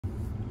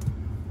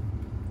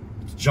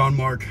John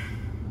Mark,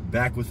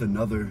 back with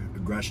another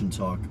aggression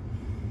talk.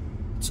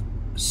 It's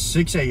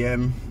 6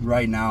 a.m.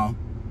 right now.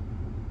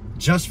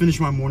 Just finished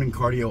my morning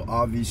cardio,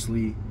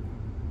 obviously.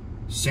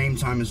 Same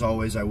time as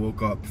always, I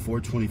woke up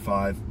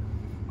 4:25.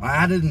 I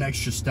added an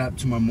extra step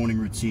to my morning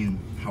routine,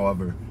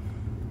 however,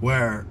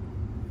 where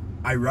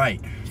I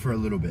write for a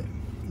little bit.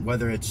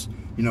 Whether it's,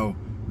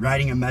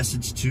 writing a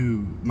message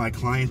to my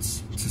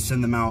clients to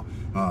send them out,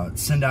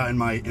 send out in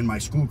my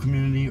school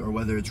community, or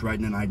whether it's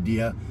writing an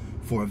idea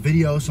for a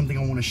video, something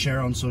I want to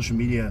share on social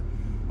media,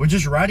 or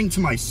just writing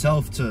to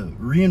myself to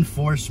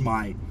reinforce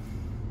my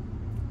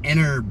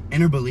inner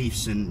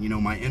beliefs and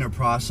my inner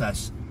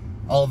process.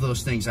 All of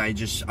those things, I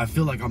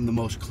feel like I'm the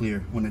most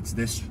clear when it's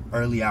this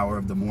early hour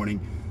of the morning.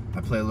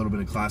 I play a little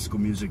bit of classical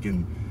music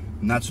and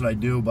that's what I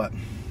do. But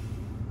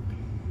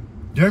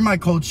during my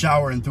cold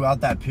shower and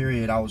throughout that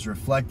period, I was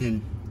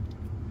reflecting,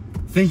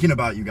 thinking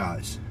about you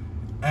guys,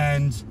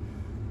 and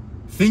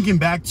thinking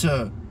back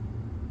to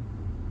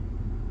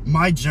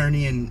my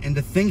journey and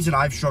the things that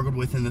I've struggled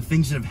with and the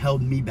things that have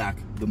held me back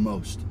the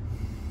most.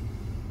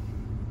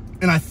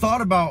 And I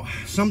thought about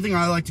something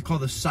I like to call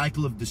the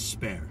cycle of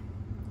despair.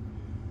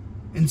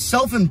 In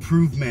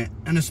self-improvement,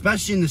 and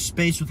especially in the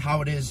space with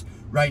how it is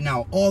right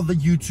now, all the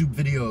YouTube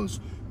videos,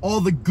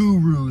 all the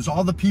gurus,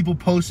 all the people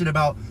posted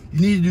about,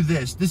 you need to do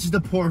this. This is the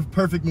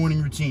perfect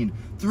morning routine,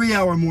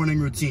 3-hour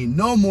morning routine,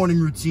 no morning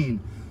routine,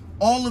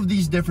 all of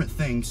these different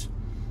things.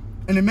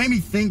 And it made me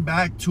think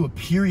back to a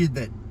period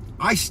that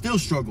I still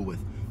struggle with.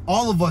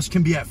 All of us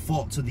can be at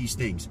fault to these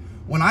things.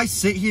 When I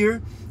sit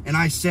here and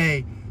I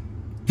say,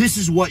 this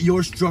is what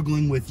you're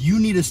struggling with, you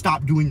need to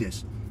stop doing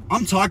this,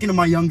 I'm talking to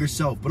my younger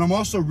self, but I'm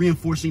also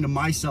reinforcing to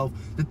myself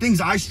the things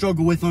I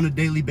struggle with on a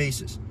daily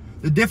basis.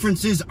 The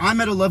difference is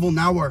I'm at a level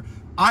now where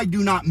I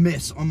do not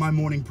miss on my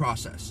morning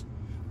process.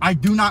 I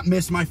do not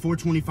miss my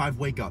 4:25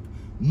 wake up.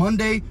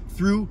 Monday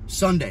through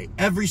Sunday,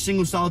 every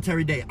single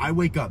solitary day, I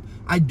wake up.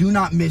 I do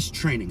not miss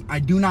training. I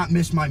do not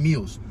miss my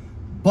meals.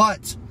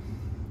 But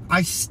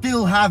I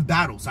still have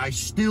battles. I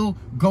still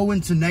go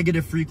into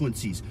negative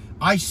frequencies.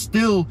 I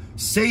still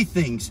say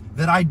things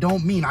that I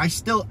don't mean. I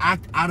still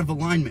act out of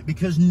alignment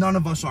because none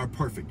of us are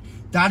perfect.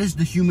 That is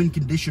the human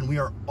condition. We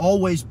are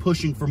always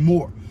pushing for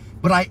more.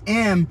 But I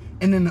am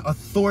in an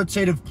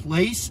authoritative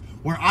place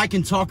where I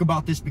can talk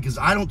about this because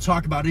I don't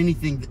talk about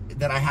anything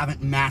that I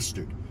haven't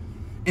mastered.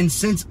 And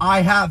since I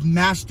have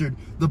mastered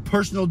the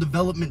personal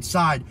development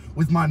side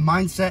with my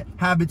mindset,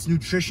 habits,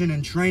 nutrition,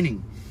 and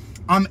training,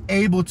 I'm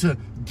able to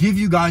give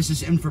you guys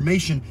this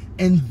information,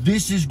 and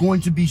this is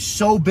going to be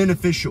so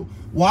beneficial.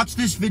 Watch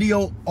this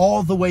video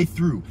all the way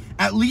through.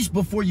 At least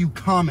before you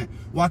comment,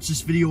 watch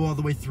this video all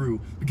the way through.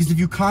 Because if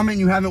you comment and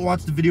you haven't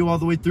watched the video all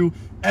the way through,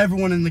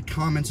 everyone in the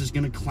comments is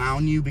going to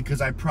clown you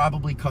because I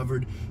probably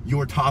covered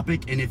your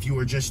topic. And if you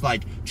were just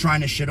like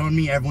trying to shit on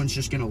me, everyone's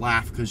just going to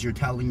laugh because you're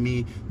telling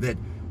me that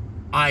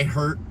I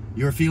hurt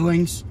your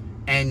feelings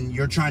and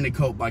you're trying to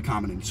cope by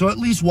commenting. So at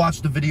least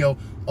watch the video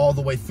all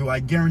the way through. I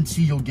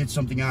guarantee you'll get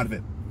something out of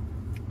it.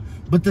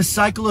 But the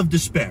cycle of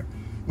despair.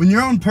 When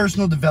you're on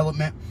personal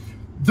development,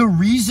 the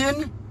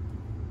reason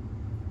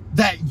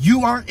that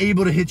you aren't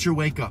able to hit your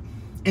wake up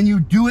and you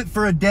do it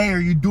for a day or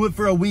you do it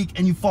for a week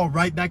and you fall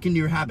right back into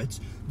your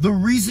habits, the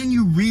reason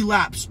you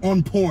relapse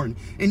on porn,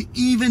 and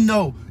even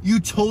though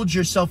you told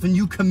yourself and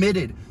you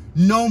committed,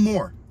 no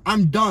more,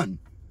 I'm done.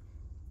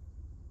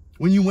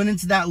 When you went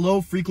into that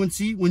low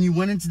frequency, when you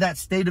went into that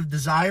state of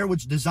desire,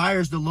 which desire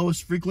is the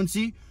lowest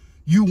frequency,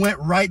 you went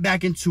right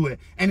back into it.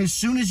 And as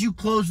soon as you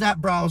close that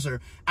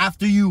browser,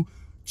 after you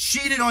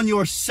cheated on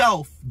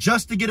yourself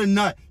just to get a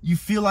nut, you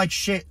feel like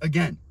shit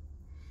again.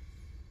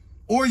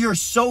 Or you're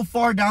so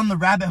far down the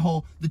rabbit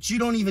hole that you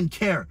don't even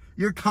care.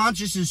 Your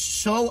conscience is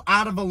so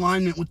out of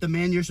alignment with the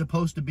man you're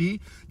supposed to be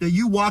that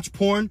you watch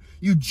porn,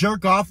 you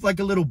jerk off like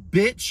a little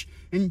bitch,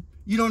 and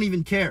you don't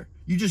even care.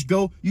 You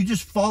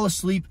just fall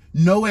asleep,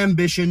 no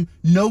ambition,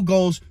 no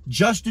goals,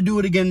 just to do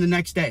it again the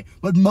next day.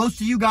 But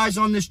most of you guys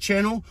on this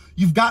channel,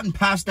 you've gotten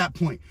past that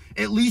point,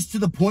 at least to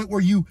the point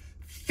where you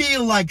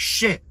feel like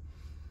shit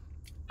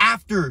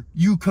after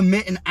you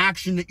commit an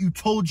action that you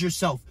told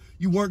yourself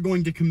you weren't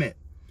going to commit.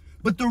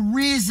 But the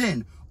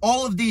reason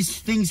all of these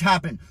things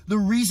happen, the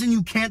reason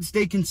you can't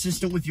stay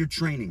consistent with your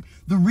training,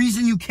 the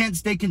reason you can't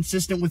stay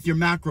consistent with your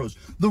macros,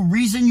 the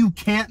reason you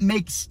can't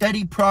make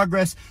steady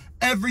progress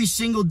every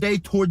single day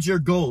towards your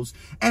goals,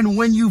 and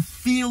when you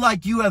feel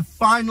like you have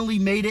finally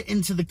made it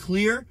into the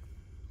clear,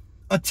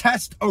 a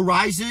test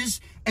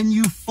arises and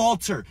you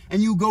falter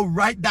and you go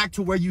right back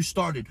to where you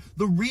started.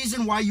 The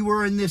reason why you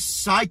are in this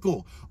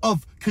cycle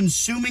of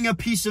consuming a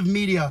piece of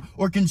media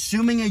or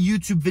consuming a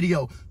YouTube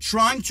video,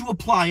 trying to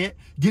apply it,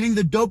 getting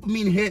the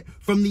dopamine hit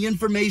from the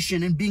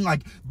information and being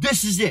like,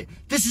 this is it.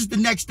 This is the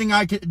next thing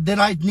that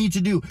I need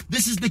to do.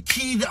 This is the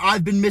key that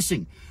I've been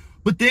missing.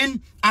 But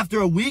then after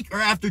a week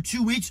or after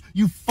 2 weeks,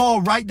 you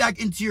fall right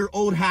back into your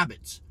old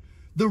habits.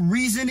 The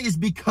reason is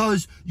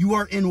because you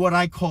are in what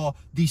I call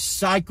the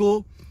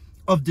cycle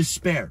of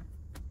despair.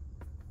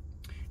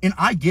 And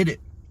I get it.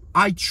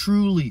 I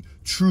truly,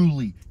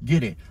 truly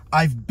get it.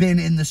 I've been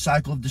in the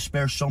cycle of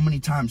despair so many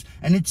times,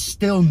 and it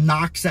still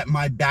knocks at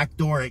my back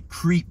door. It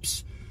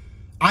creeps.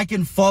 I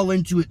can fall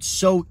into it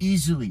so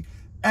easily.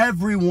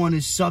 Everyone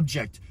is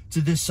subject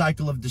to this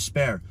cycle of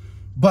despair,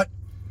 but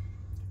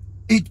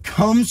it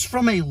comes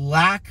from a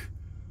lack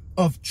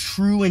of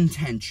true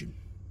intention.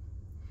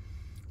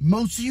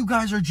 Most of you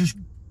guys are just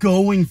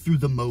going through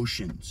the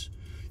motions.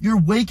 You're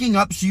waking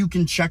up so you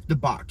can check the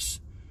box.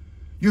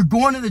 You're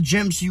going to the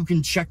gym so you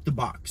can check the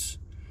box.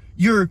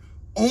 You're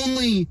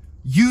only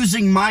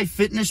using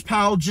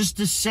MyFitnessPal just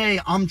to say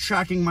I'm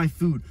tracking my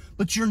food,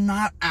 but you're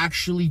not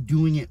actually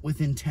doing it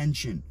with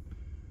intention.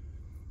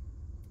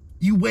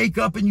 You wake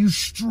up and you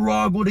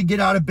struggle to get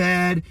out of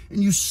bed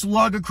and you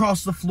slug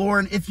across the floor.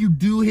 And if you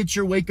do hit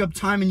your wake up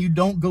time and you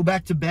don't go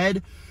back to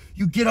bed,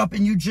 you get up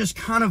and you just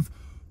kind of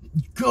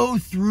go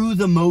through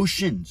the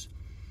motions.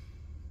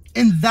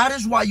 And that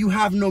is why you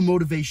have no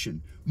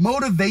motivation.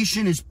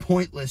 Motivation is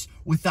pointless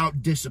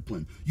without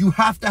discipline. You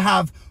have to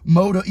have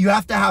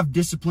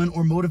discipline,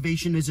 or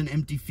motivation is an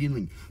empty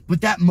feeling.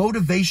 But that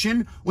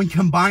motivation, when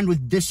combined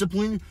with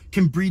discipline,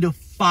 can breed a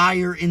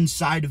fire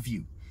inside of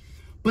you.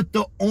 But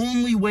the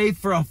only way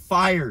for a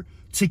fire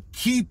to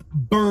keep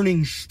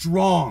burning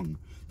strong,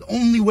 the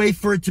only way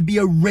for it to be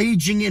a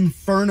raging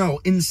inferno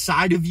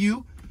inside of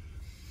you,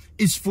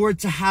 is for it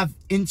to have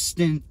endless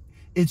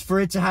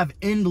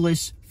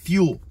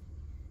fuel.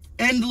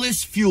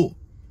 Endless fuel.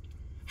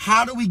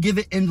 How do we give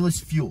it endless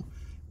fuel?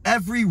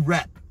 Every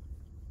rep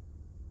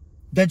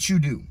that you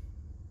do,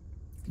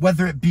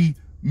 whether it be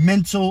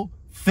mental,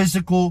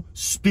 physical,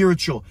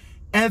 spiritual,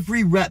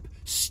 every rep,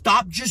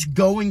 stop just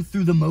going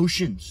through the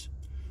motions.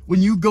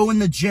 When you go in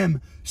the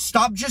gym,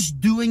 stop just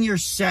doing your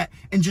set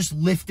and just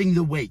lifting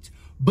the weight,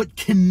 but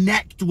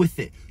connect with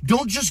it.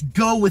 Don't just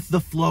go with the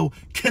flow,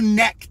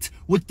 connect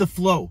with the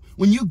flow.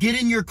 When you get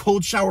in your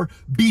cold shower,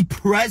 be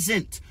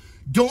present.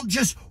 Don't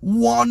just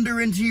wander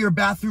into your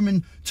bathroom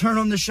and turn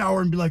on the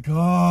shower and be like,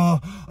 oh,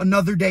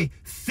 another day.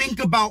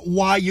 Think about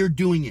why you're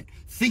doing it.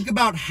 Think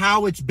about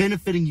how it's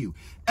benefiting you.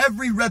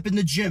 Every rep in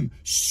the gym,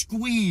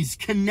 squeeze,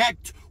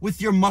 connect with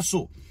your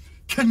muscle.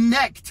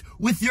 Connect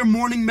with your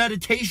morning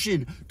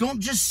meditation. Don't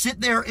just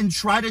sit there and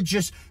try to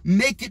just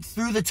make it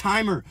through the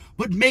timer,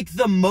 but make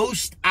the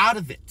most out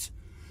of it.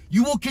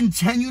 You will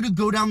continue to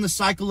go down the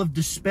cycle of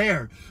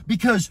despair,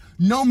 because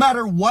no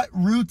matter what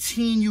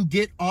routine you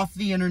get off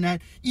the internet,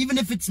 even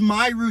if it's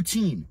my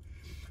routine,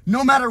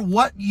 no matter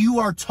what you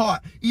are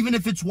taught, even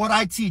if it's what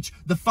I teach,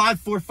 the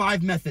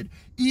 5-4-5 method,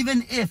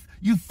 even if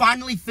you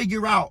finally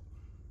figure out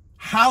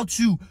how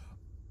to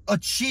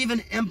achieve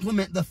and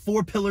implement the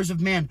 4 pillars of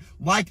man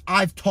like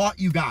I've taught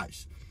you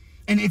guys,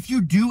 and if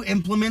you do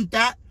implement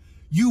that,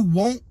 you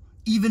won't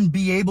even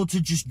be able to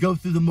just go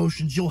through the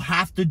motions. You'll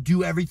have to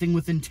do everything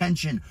with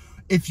intention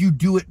if you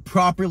do it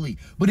properly.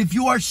 But if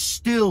you are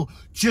still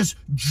just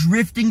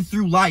drifting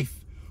through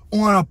life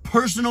on a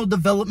personal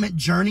development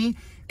journey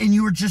and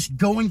you are just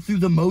going through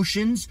the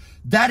motions,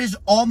 that is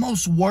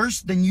almost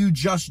worse than you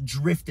just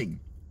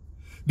drifting,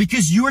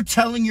 because you are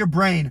telling your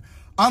brain,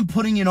 I'm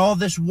putting in all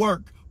this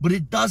work, but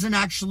it doesn't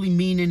actually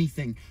mean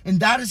anything. And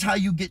that is how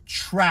you get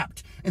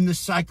trapped in the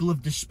cycle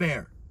of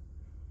despair.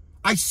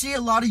 I see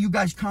a lot of you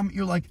guys comment,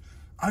 you're like,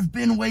 I've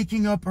been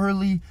waking up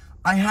early,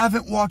 I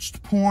haven't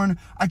watched porn,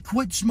 I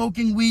quit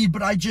smoking weed,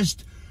 but I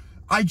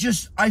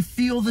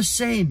feel the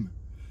same.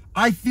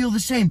 I feel the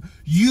same.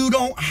 You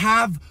don't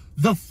have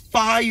the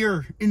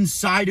fire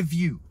inside of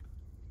you.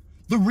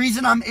 The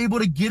reason I'm able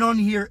to get on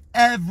here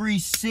every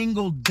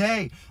single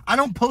day, I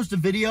don't post a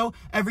video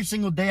every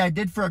single day. I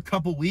did for a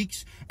couple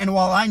weeks. And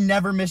while I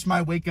never miss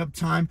my wake up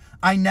time,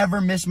 I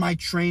never miss my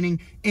training,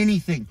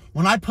 anything.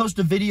 When I post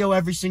a video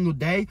every single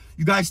day,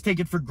 you guys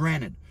take it for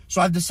granted. So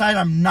I've decided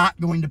I'm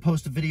not going to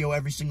post a video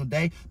every single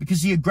day,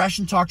 because the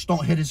aggression talks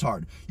don't hit as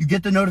hard. You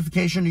get the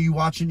notification or you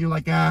watch it and you're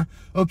like,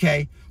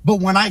 okay. But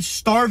when I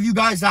starve you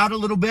guys out a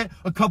little bit,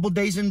 a couple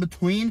days in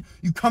between,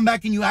 you come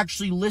back and you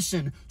actually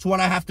listen to what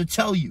I have to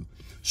tell you.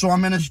 So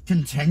I'm going to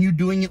continue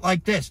doing it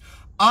like this.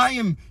 I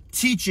am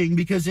teaching,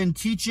 because in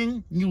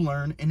teaching, you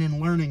learn, and in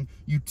learning,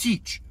 you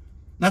teach.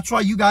 That's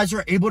why you guys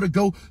are able to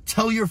go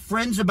tell your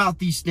friends about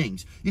these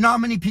things. You know how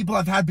many people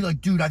I've had be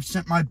like, dude, I've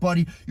sent my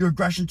buddy your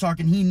aggression talk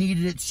and he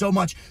needed it so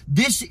much.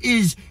 This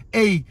is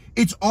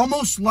it's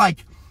almost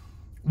like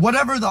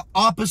whatever the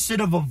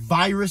opposite of a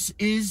virus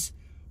is,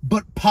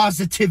 but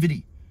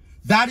positivity.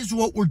 That is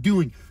what we're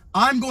doing.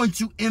 I'm going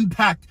to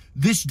impact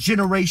this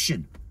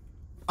generation.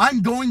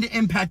 I'm going to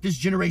impact this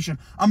generation.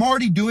 I'm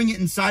already doing it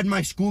inside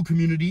my school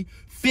community.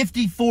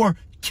 54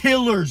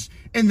 killers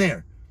in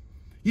there.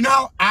 You know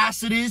how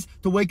ass it is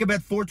to wake up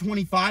at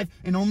 4:25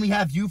 and only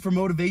have you for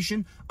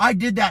motivation? I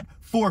did that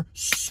for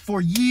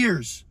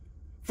years,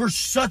 for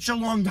such a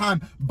long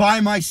time, by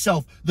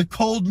myself. The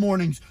cold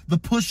mornings, the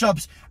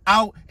push-ups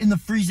out in the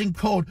freezing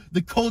cold,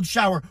 the cold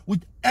shower,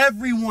 with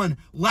everyone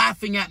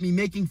laughing at me,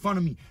 making fun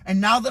of me. And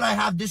now that I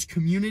have this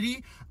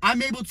community,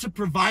 I'm able to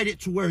provide it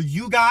to where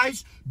you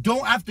guys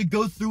don't have to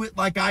go through it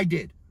like I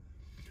did.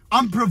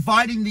 I'm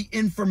providing the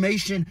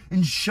information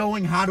and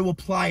showing how to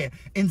apply it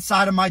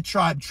inside of my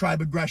tribe,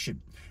 Tribe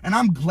Aggression. And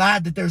I'm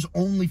glad that there's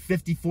only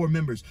 54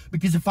 members,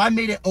 because if I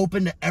made it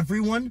open to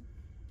everyone,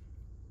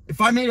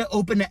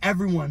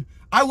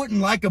 I wouldn't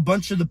like a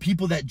bunch of the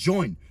people that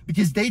join,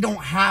 because they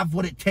don't have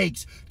what it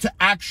takes to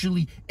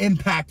actually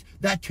impact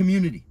that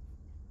community.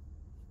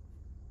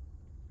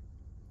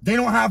 They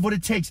don't have what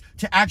it takes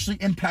to actually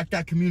impact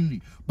that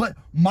community. But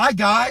my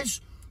guys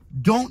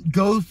don't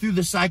go through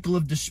the cycle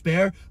of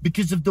despair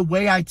because of the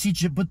way I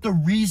teach it. But the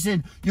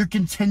reason you're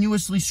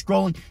continuously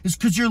scrolling is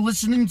because you're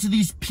listening to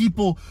these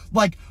people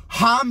like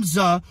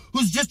Hamza,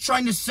 who's just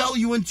trying to sell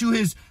you into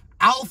his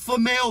alpha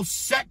male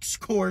sex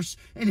course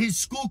in his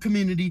school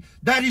community.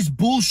 That is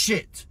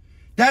bullshit.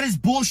 That is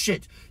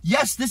bullshit.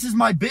 Yes, this is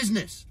my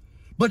business,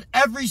 but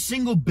every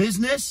single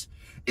business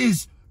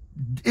is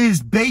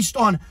based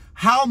on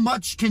how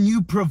much can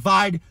you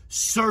provide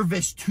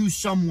service to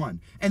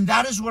someone. And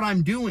that is what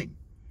I'm doing.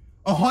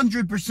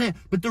 100%.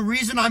 But the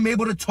reason I'm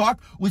able to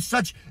talk with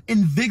such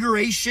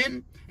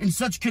invigoration and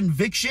such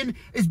conviction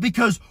is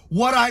because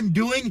what I'm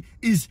doing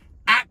is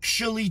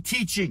actually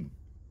teaching.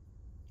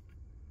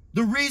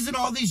 The reason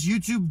all these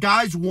YouTube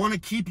guys want to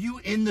keep you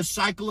in the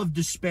cycle of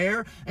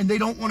despair and they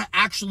don't want to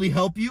actually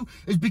help you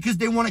is because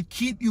they want to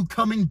keep you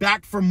coming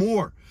back for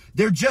more.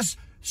 They're just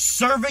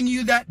serving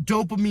you that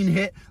dopamine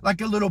hit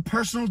like a little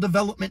personal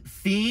development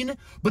fiend,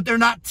 but they're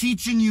not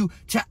teaching you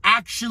to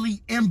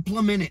actually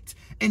implement it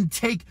and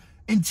take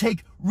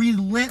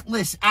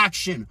relentless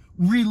action,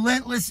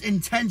 relentless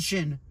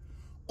intention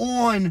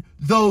on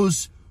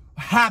those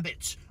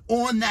habits,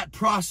 on that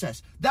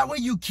process. That way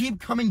you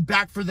keep coming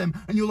back for them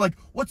and you're like,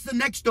 what's the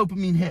next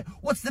dopamine hit?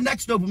 What's the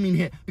next dopamine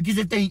hit? Because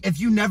if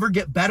you never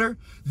get better,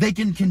 they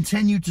can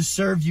continue to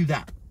serve you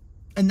that.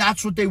 And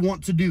that's what they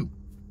want to do.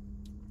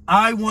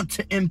 I want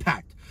to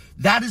impact.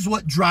 That is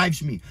what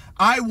drives me.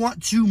 I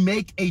want to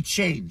make a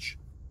change.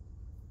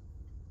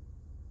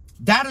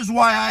 That is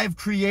why I have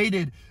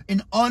created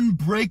an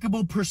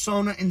unbreakable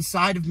persona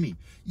inside of me.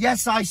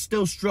 Yes, I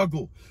still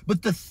struggle,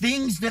 but the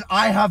things that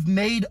I have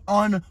made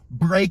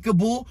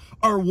unbreakable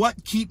are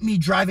what keep me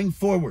driving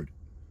forward.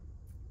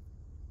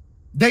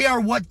 They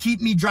are what keep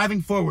me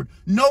driving forward.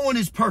 No one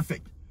is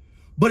perfect,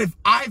 but if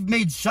I've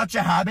made such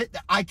a habit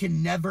that I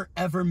can never,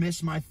 ever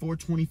miss my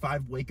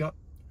 4:25 wake up,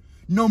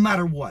 no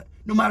matter what,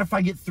 no matter if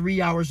I get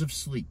 3 hours of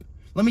sleep.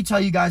 Let me tell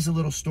you guys a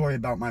little story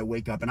about my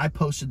wake up, and I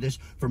posted this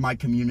for my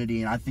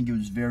community, and I think it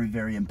was very,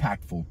 very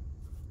impactful.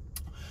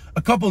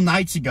 A couple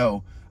nights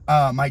ago,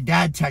 my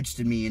dad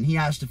texted me, and he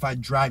asked if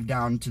I'd drive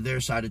down to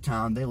their side of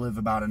town. They live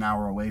about an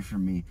hour away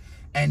from me.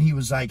 And he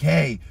was like,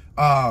 hey,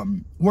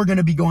 we're going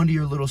to be going to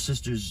your little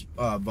sister's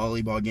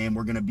volleyball game.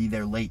 We're going to be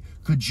there late.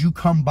 Could you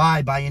come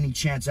by any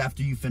chance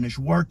after you finish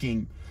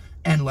working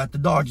and let the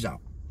dogs out?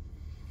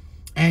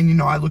 And, you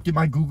know, I looked at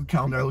my Google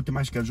Calendar, I looked at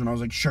my schedule, and I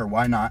was like, sure,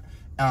 why not?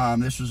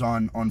 This was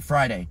on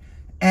Friday.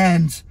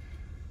 And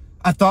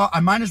I thought I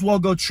might as well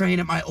go train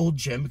at my old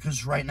gym because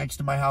it's right next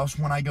to my house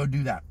when I go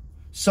do that.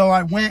 So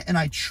I went and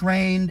I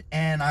trained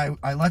and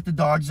I let the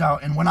dogs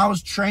out. And when I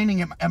was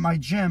training at my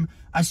gym,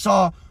 I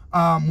saw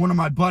one of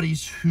my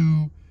buddies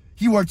who,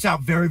 he works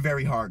out very,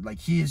 very hard. Like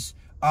he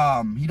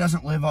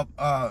doesn't live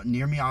up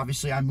near me,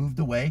 obviously. I moved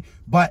away.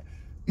 But,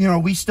 you know,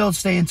 we still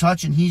stay in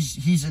touch, and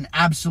he's an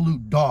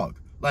absolute dog.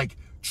 Like,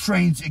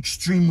 trains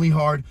extremely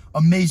hard,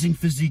 amazing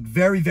physique,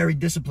 very, very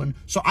disciplined.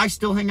 So I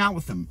still hang out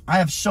with him. I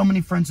have so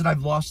many friends that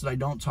I've lost that I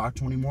don't talk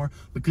to anymore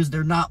because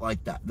they're not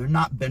like that. They're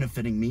not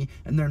benefiting me,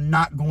 and they're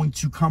not going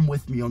to come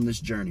with me on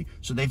this journey.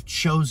 So they've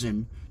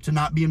chosen to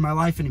not be in my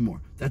life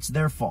anymore. That's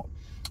their fault.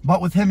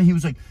 But with him, he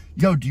was like,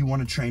 yo, do you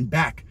want to train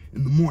back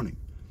in the morning?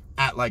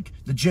 At like,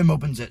 the gym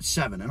opens at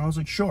 7. And I was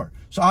like, sure.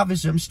 So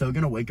obviously I'm still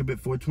going to wake up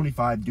at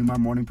 4:25, do my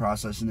morning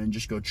process, and then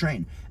just go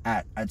train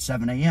at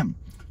 7 a.m.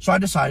 So I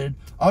decided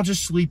I'll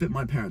just sleep at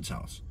my parents'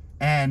 house.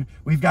 And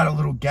we've got a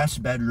little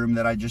guest bedroom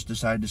that I just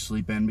decided to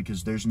sleep in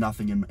because there's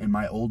nothing in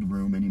my old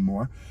room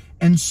anymore.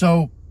 And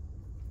so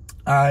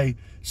I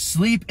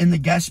sleep in the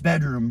guest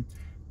bedroom,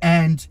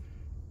 and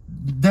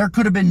there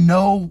could have been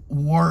no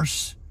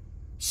worse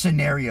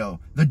scenario.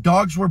 The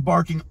dogs were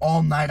barking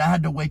all night. I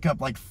had to wake up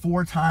like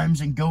 4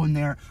 times and go in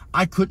there.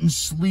 I couldn't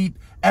sleep.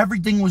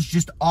 Everything was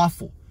just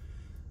awful.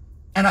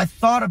 And I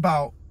thought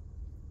about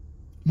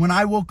when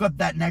I woke up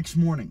that next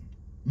morning,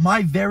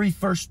 my very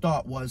first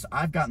thought was,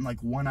 I've gotten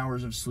like 1 hour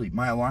of sleep.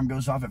 My alarm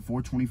goes off at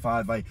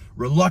 4:25. I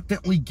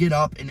reluctantly get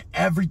up, and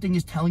everything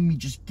is telling me,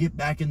 just get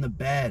back in the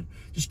bed.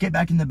 Just get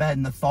back in the bed.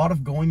 And the thought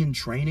of going and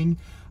training,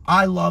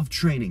 I love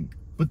training.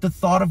 But the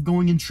thought of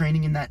going and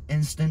training in that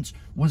instance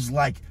was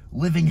like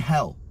living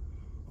hell.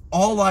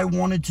 All I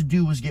wanted to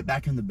do was get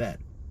back in the bed.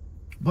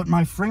 But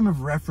my frame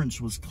of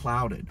reference was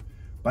clouded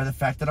by the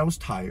fact that I was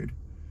tired.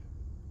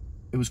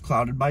 It was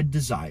clouded by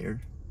desire.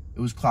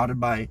 It was clouded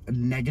by a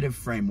negative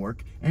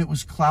framework. And it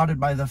was clouded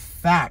by the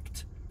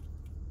fact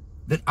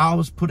that I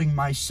was putting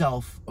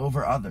myself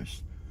over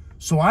others.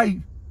 So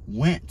I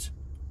went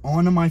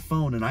onto my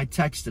phone and I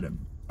texted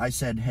him. I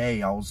said,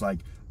 hey, I was like,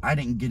 I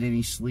didn't get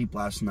any sleep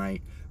last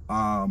night.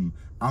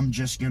 I'm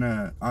just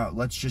gonna,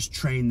 let's just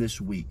train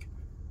this week.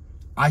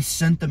 I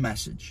sent the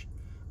message.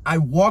 I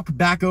walk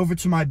back over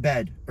to my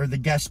bed, or the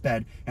guest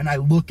bed, and I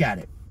look at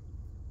it.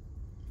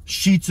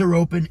 Sheets are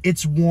open,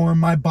 it's warm,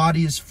 my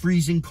body is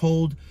freezing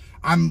cold.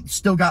 I'm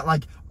still got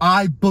like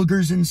eye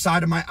boogers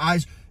inside of my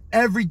eyes.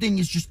 Everything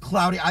is just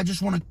cloudy. I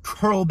just want to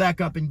curl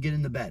back up and get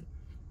in the bed.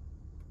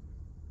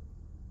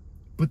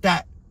 But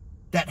that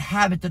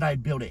habit that I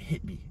built, it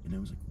hit me. And I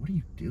was like, what are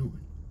you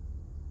doing?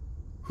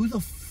 Who the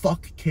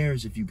fuck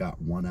cares if you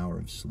got 1 hour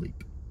of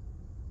sleep?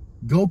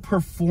 Go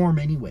perform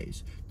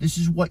anyways. This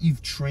is what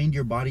you've trained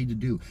your body to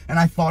do. And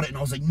I thought it, and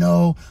I was like,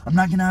 no, I'm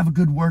not going to have a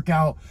good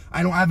workout.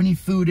 I don't have any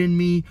food in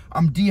me.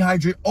 I'm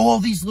dehydrated. All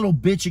these little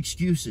bitch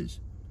excuses.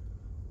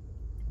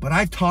 But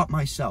I've taught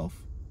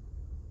myself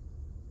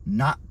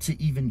not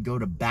to even go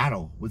to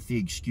battle with the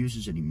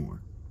excuses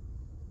anymore,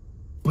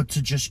 but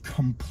to just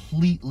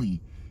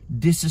completely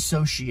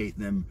disassociate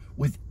them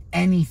with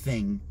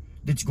anything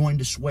that's going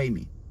to sway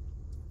me.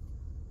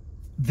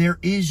 There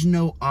is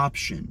no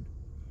option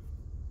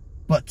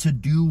but to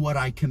do what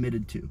I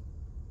committed to.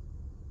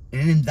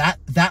 And in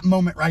that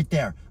moment right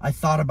there, I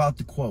thought about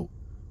the quote,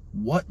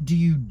 what do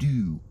you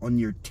do on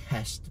your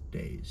test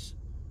days?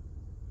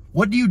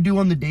 What do you do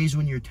on the days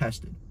when you're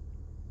tested?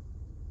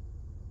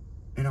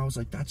 And I was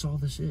like, that's all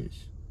this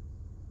is.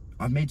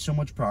 I've made so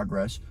much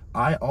progress.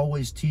 I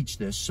always teach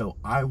this, so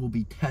I will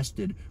be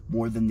tested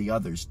more than the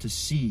others to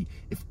see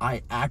if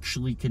I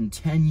actually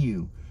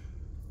continue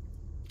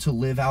to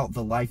live out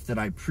the life that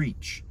I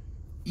preach,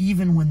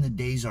 even when the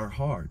days are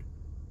hard.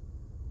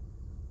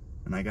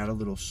 And I got a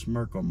little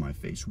smirk on my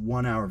face.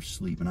 1 hour of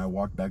sleep, and I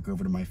walked back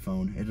over to my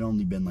phone. It had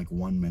only been like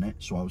 1 minute,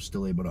 so I was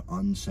still able to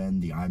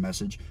unsend the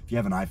iMessage. If you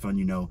have an iPhone,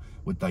 you know,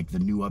 with like the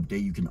new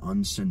update, you can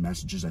unsend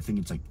messages. I think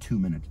it's like 2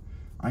 minutes.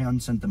 I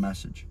unsent the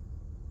message,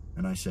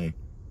 and I say,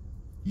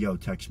 yo,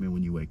 text me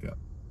when you wake up.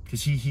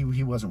 Because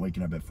he wasn't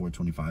waking up at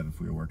 4:25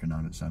 if we were working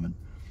on at 7.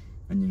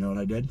 And you know what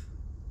I did?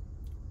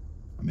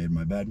 I made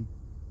my bed,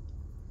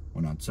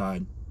 went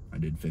outside, I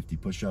did 50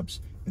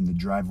 push-ups in the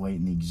driveway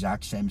in the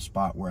exact same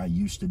spot where I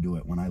used to do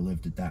it when I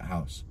lived at that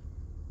house.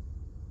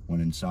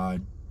 Went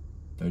inside,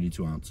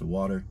 32 ounces of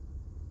water,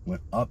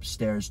 went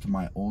upstairs to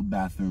my old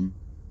bathroom,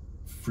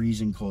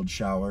 freezing cold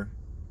shower,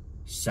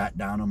 sat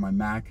down on my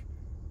Mac,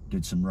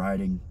 did some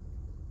writing,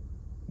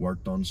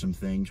 worked on some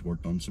things,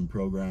 worked on some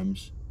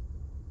programs.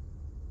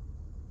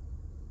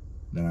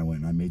 Then I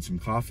went and I made some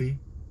coffee,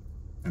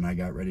 and I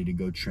got ready to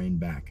go train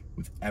back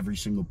with every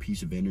single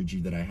piece of energy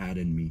that I had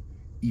in me,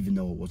 even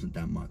though it wasn't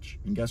that much.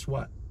 And guess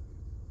what?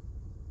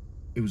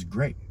 It was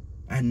great.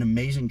 I had an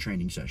amazing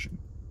training session.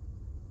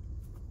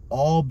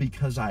 All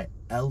because I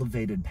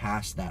elevated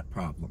past that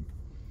problem.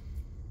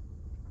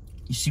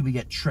 You see, we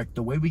get tricked.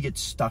 The way we get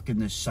stuck in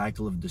this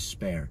cycle of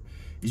despair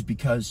is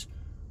because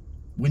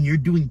when you're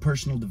doing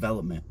personal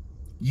development,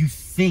 you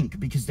think,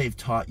 because they've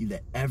taught you,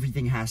 that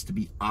everything has to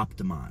be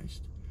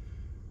optimized.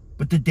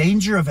 But the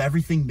danger of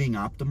everything being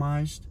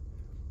optimized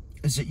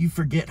is that you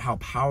forget how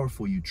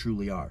powerful you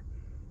truly are.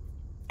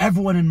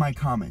 Everyone in my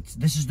comments,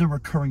 this is the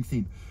recurring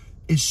theme.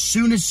 As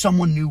soon as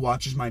someone new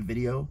watches my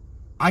video,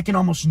 I can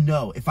almost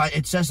know, if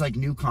it says like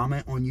new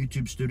comment on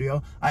YouTube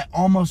Studio, I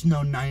almost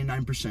know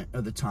 99%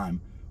 of the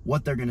time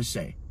what they're going to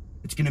say.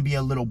 It's going to be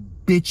a little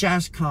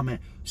bitch-ass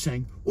comment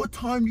saying, what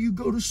time do you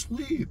go to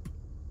sleep?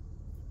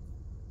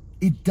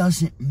 It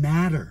doesn't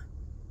matter.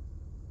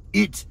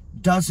 It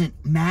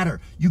doesn't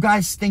matter. You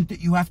guys think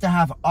that you have to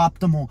have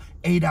optimal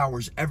 8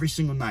 hours every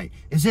single night.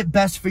 Is it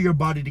best for your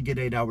body to get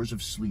 8 hours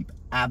of sleep?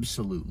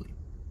 Absolutely.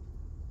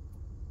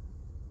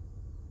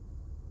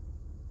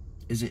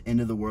 Is it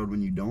end of the world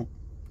when you don't?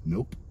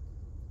 Nope.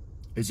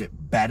 Is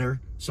it better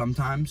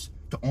sometimes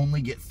to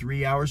only get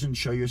 3 hours and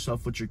show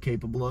yourself what you're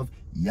capable of?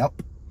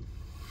 Yep.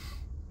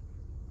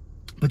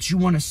 But you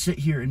want to sit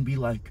here and be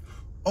like,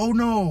 oh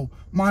no,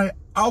 my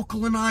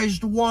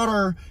alkalinized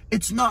water,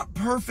 it's not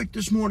perfect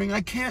this morning.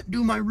 I can't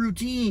do my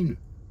routine.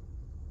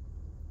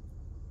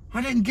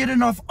 I didn't get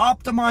enough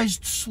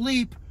optimized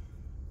sleep.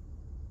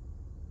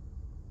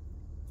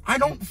 I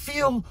don't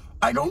feel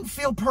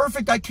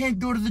perfect. I can't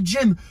go to the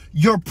gym.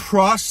 Your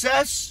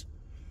process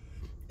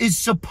is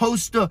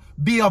supposed to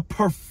be a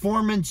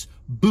performance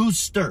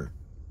booster.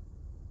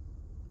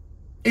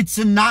 It's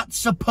not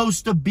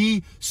supposed to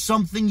be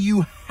something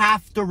you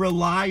have to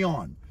rely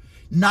on.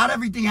 Not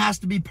everything has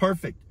to be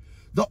perfect.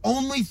 The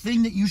only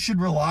thing that you should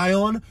rely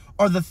on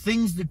are the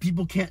things that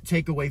people can't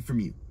take away from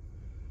you.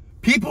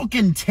 People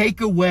can take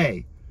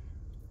away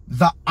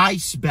the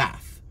ice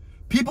bath.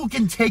 People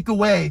can take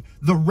away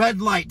the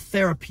red light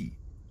therapy.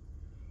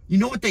 You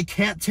know what they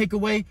can't take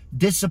away?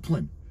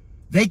 Discipline.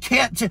 They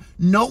can't,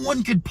 no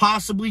one could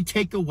possibly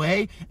take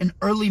away an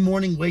early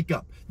morning wake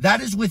up.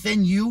 That is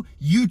within you.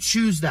 You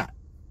choose that.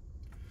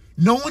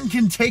 No one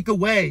can take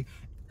away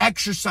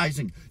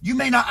exercising. You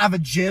may not have a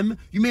gym,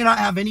 you may not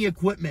have any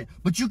equipment,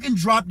 but you can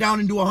drop down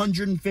and do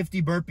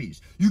 150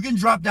 burpees. You can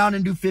drop down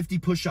and do 50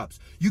 push-ups.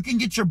 You can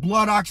get your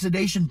blood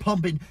oxidation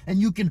pumping, and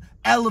you can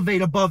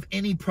elevate above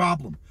any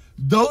problem.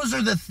 Those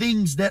are the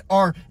things that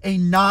are a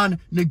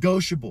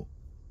non-negotiable.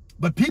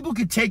 But people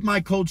could take my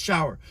cold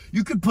shower.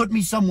 You could put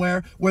me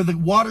somewhere where the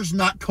water's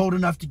not cold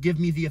enough to give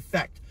me the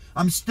effect.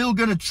 I'm still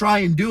going to try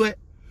and do it.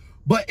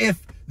 But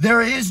if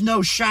there is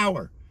no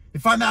shower,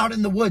 if I'm out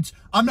in the woods,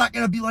 I'm not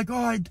going to be like,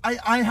 oh,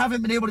 I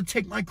haven't been able to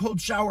take my cold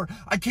shower.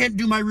 I can't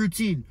do my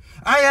routine.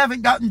 I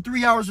haven't gotten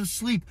 3 hours of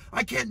sleep.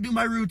 I can't do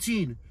my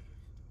routine.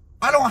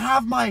 I don't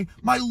have my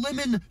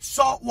lemon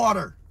salt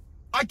water.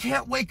 I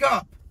can't wake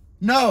up.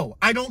 No,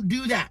 I don't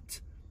do that.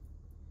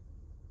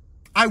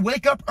 I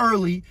wake up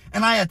early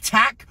and I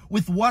attack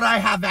with what I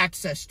have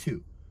access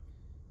to.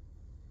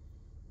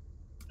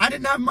 I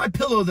didn't have my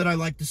pillow that I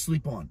like to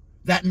sleep on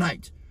that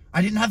night.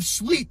 I didn't have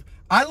sleep.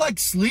 I like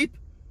sleep.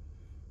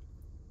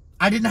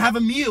 I didn't have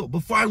a meal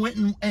before I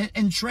went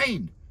and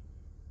trained.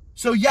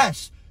 So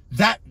yes,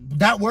 that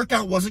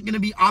workout wasn't going to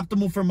be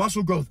optimal for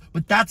muscle growth,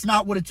 but that's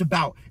not what it's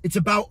about. It's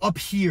about up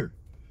here.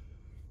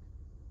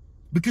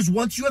 Because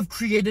once you have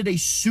created a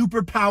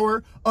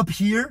superpower up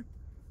here,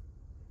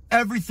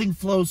 everything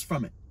flows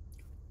from it.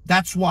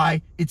 That's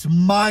why it's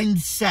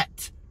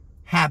mindset,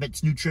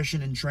 habits,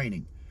 nutrition, and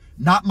training.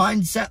 Not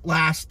mindset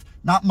last,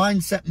 not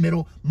mindset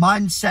middle,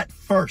 mindset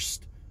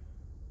first.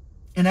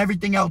 And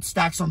everything else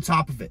stacks on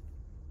top of it.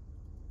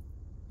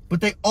 But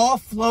they all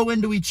flow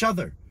into each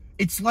other.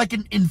 It's like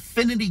an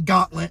infinity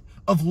gauntlet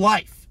of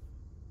life.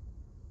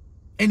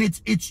 And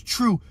it's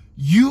true.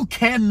 You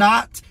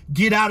cannot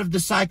get out of the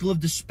cycle of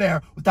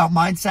despair without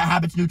mindset,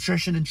 habits,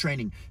 nutrition, and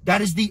training.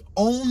 That is the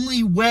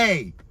only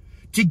way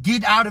to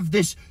get out of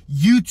this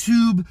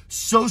YouTube,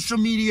 social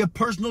media,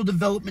 personal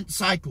development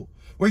cycle,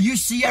 where you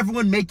see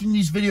everyone making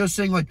these videos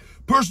saying like,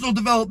 personal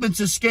development's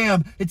a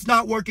scam, it's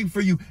not working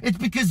for you. It's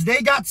because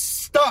they got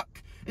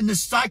stuck in the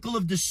cycle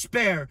of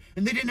despair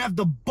and they didn't have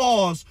the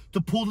balls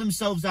to pull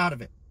themselves out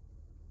of it.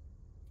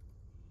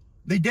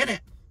 They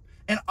didn't.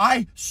 And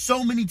I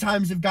so many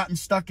times have gotten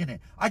stuck in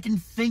it. I can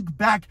think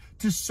back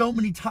to so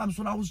many times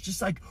when I was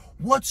just like,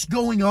 what's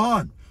going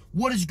on?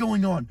 What is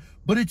going on?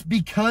 But it's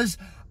because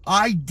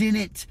I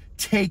didn't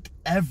take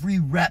every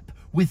rep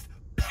with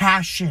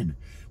passion,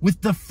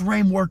 with the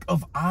framework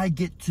of I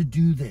get to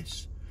do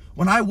this.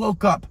 When I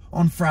woke up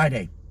on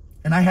Friday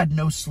and I had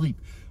no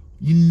sleep,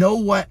 you know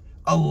what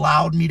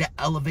allowed me to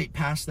elevate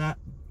past that?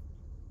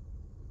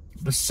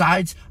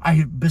 Besides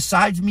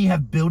me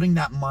have building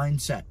that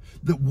mindset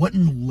that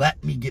wouldn't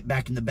let me get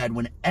back in the bed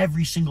when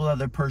every single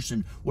other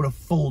person would have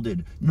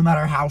folded, no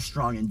matter how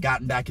strong, and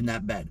gotten back in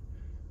that bed.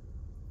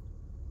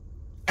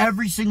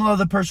 Every single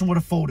other person would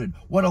have folded.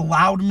 What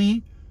allowed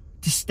me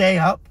to stay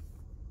up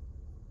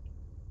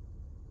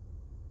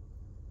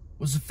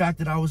was the fact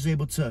that I was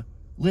able to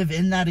live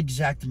in that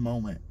exact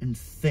moment and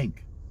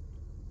think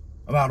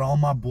about all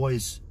my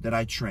boys that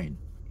I train.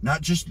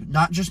 Not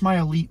just my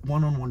elite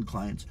one-on-one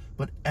clients,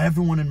 but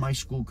everyone in my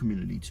school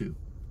community too.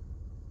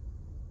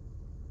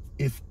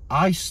 If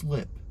I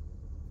slip,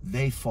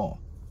 they fall.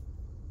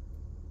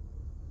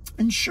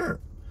 And sure,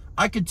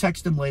 I could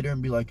text them later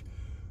and be like,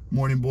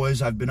 morning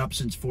boys, I've been up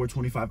since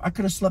 4:25. I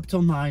could have slept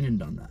till 9 and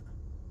done that.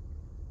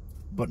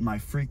 But my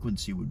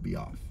frequency would be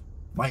off.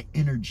 My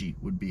energy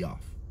would be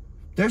off.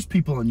 There's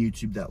people on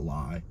YouTube that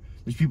lie.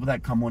 There's people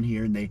that come on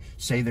here and they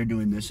say they're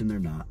doing this and they're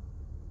not.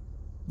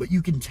 But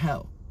you can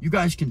tell. You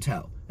guys can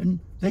tell. And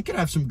they could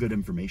have some good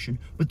information.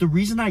 But the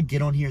reason I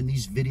get on here and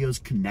these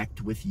videos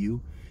connect with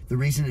you, the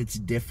reason it's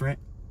different,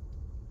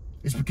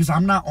 is because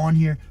I'm not on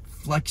here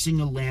flexing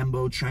a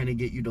Lambo trying to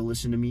get you to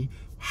listen to me.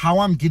 How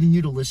I'm getting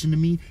you to listen to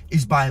me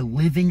is by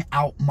living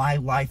out my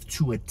life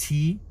to a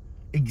T,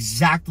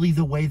 exactly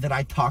the way that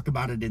I talk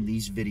about it in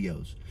these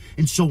videos.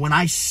 And so when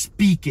I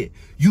speak it,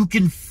 you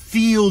can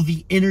feel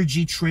the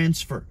energy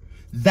transfer.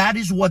 That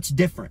is what's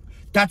different.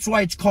 That's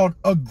why it's called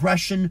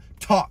aggression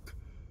talk.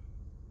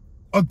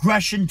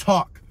 Aggression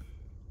talk.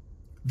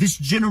 This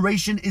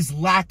generation is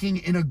lacking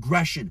in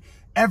aggression.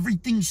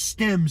 Everything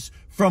stems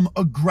from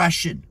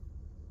aggression.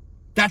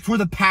 That's where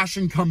the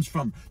passion comes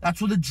from.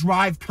 That's where the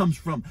drive comes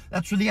from.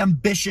 That's where the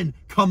ambition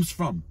comes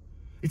from.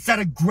 It's that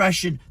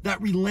aggression, that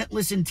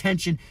relentless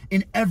intention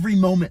in every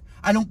moment.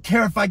 I don't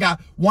care if I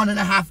got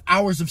 1.5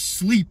 hours of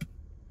sleep.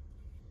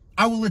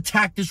 I will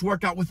attack this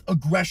workout with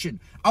aggression.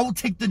 I will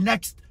take the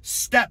next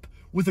step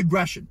with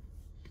aggression.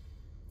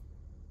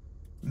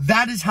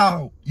 That is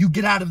how you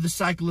get out of the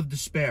cycle of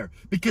despair,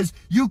 because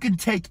you can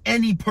take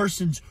any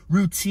person's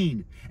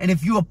routine, and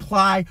if you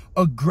apply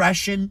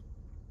aggression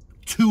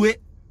to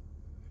it,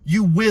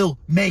 you will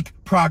make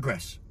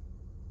progress.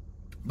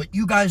 But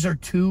you guys are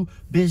too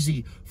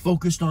busy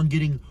focused on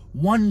getting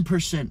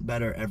 1%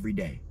 better every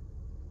day.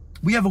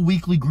 We have a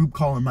weekly group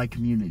call in my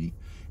community,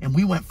 and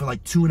we went for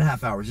like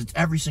 2.5 hours. It's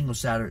every single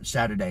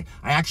Saturday.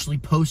 I actually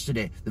posted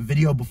it. The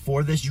video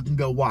before this, you can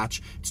go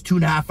watch. It's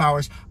 2.5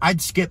 hours.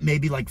 I'd skip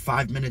maybe like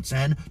 5 minutes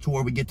in to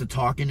where we get to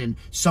talking, and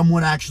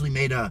someone actually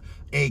made a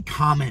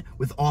comment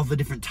with all the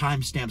different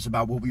timestamps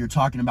about what we were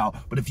talking about.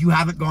 But if you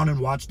haven't gone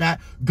and watched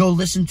that, go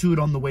listen to it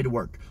on the way to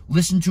work.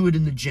 Listen to it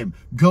in the gym.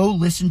 Go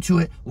listen to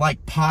it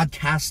like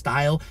podcast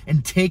style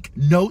and take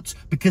notes,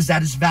 because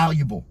that is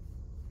valuable.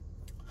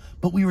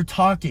 But we were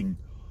talking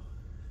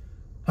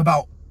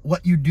about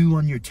what you do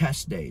on your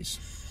test days.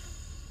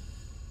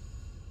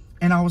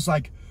 And I was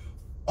like,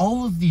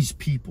 all of these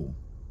people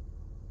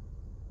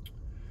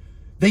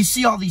They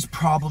see all these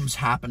problems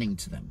happening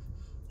to them.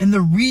 And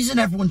the reason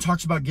everyone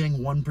talks about getting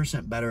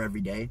 1% better every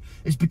day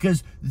is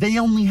because they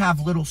only have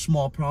little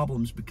small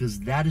problems,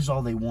 because that is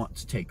all they want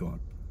to take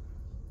on.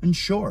 And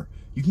sure,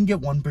 you can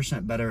get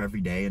 1% better every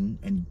day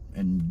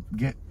and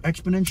get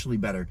exponentially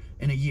better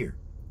in a year.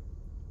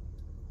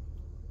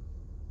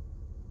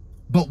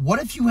 But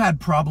what if you had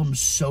problems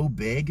so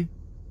big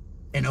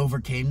and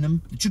overcame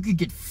them that you could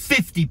get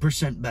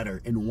 50% better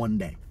in one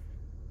day?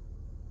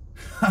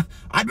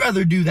 I'd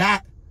rather do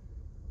that.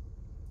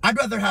 I'd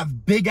rather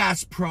have big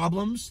ass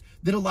problems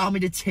that allow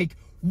me to take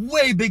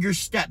way bigger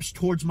steps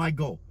towards my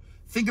goal.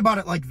 Think about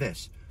it like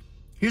this.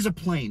 Here's a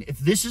plane. If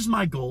this is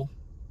my goal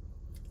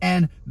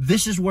and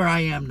this is where I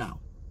am now,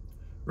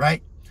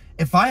 right?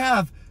 If I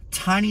have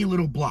tiny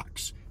little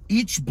blocks,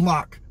 each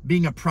block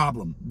being a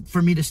problem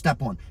for me to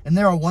step on, and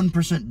there are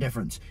 1%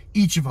 difference,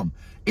 each of them,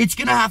 it's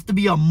going to have to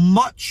be a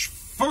much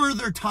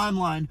further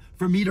timeline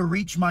for me to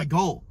reach my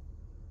goal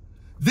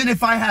than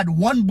if I had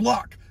one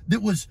block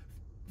that was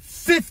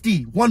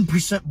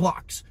 51%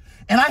 blocks,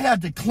 and I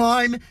had to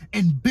climb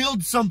and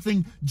build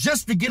something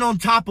just to get on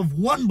top of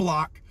one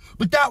block,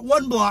 but that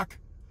one block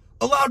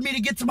allowed me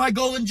to get to my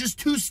goal in just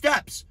 2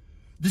 steps.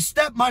 The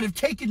step might have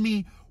taken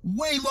me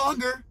way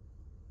longer,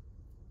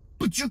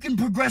 but you can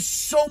progress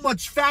so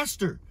much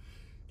faster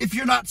if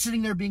you're not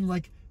sitting there being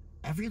like,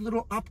 every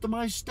little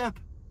optimized step,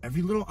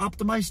 every little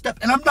optimized step.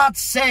 And I'm not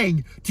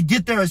saying to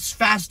get there as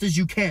fast as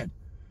you can,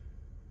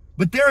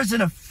 but there is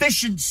an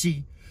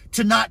efficiency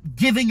to not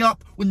giving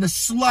up when the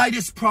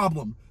slightest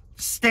problem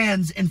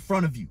stands in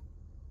front of you.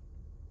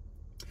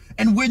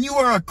 And when you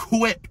are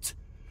equipped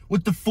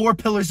with the 4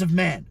 pillars of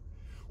man,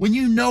 when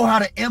you know how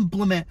to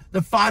implement the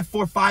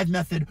 5-4-5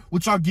 method,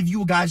 which I'll give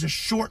you guys a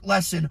short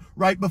lesson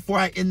right before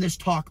I end this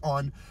talk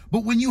on,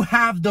 but when you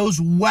have those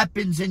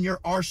weapons in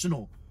your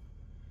arsenal,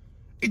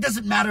 it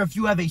doesn't matter if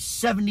you have a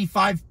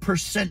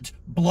 75%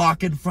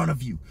 block in front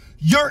of you.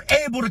 You're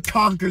able to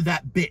conquer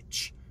that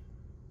bitch.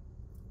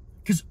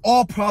 Because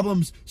all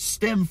problems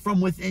stem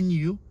from within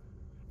you,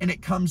 and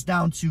it comes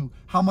down to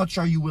how much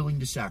are you willing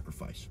to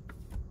sacrifice.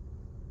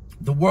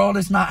 The world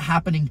is not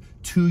happening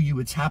to you,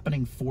 it's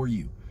happening for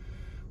you.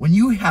 When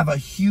you have a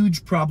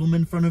huge problem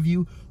in front of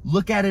you,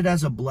 look at it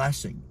as a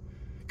blessing,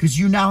 because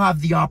you now have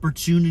the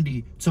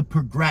opportunity to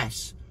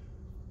progress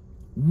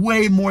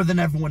way more than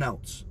everyone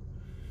else.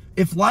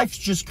 If life's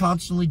just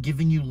constantly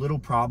giving you little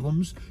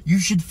problems, you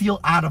should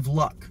feel out of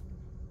luck.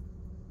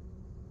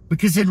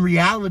 Because in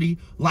reality,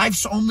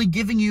 life's only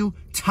giving you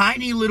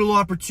tiny little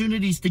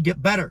opportunities to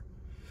get better,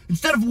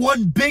 instead of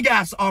one big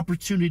ass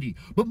opportunity.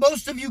 But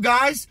most of you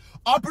guys,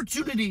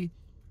 opportunity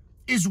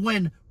is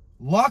when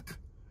luck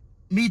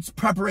meets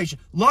preparation.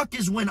 Luck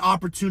is when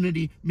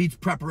opportunity meets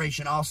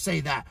preparation. I'll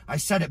say that. I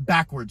said it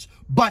backwards.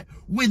 But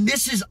when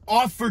this is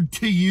offered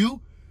to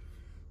you,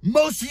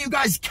 most of you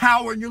guys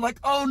cower and you're like,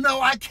 oh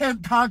no, I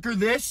can't conquer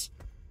this.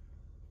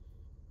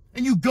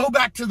 And you go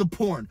back to the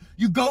porn.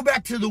 You go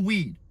back to the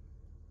weed.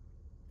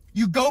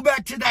 You go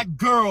back to that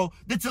girl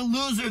that's a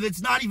loser,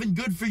 that's not even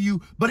good for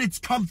you, but it's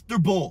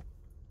comfortable.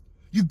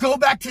 You go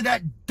back to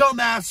that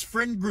dumbass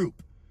friend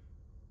group.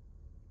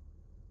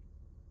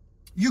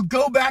 You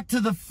go back to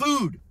the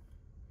food.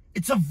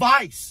 It's a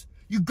vice.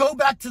 You go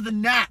back to the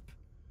nap.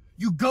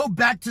 You go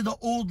back to the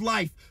old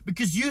life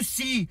because you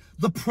see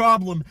the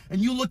problem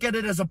and you look at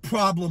it as a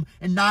problem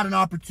and not an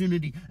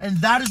opportunity. And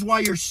that is why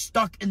you're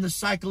stuck in the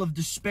cycle of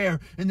despair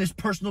in this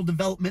personal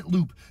development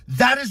loop.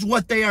 That is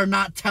what they are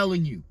not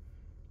telling you.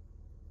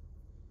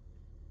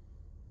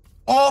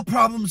 All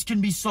problems can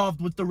be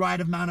solved with the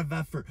right amount of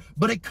effort,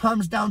 but it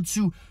comes down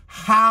to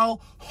how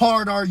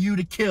hard are you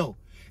to kill?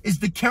 Is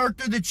the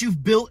character that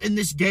you've built in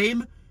this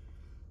game,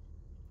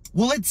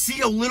 will it see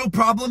a little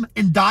problem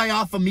and die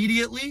off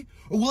immediately?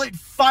 Or will it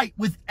fight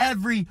with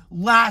every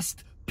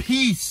last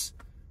piece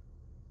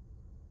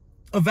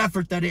of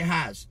effort that it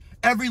has?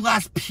 Every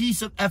last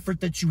piece of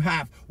effort that you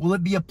have, will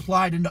it be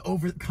applied into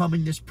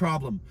overcoming this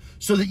problem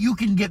so that you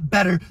can get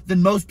better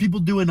than most people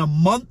do in a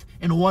month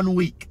and 1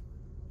 week?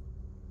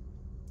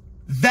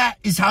 That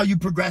is how you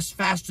progress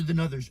faster than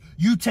others.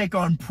 You take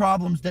on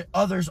problems that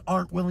others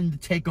aren't willing to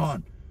take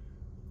on.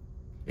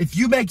 If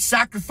you make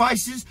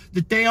sacrifices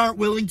that they aren't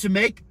willing to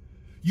make,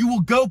 you will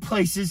go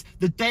places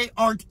that they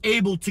aren't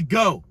able to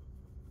go.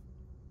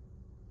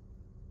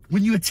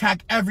 When you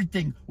attack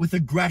everything with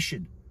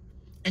aggression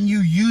and you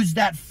use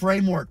that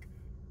framework,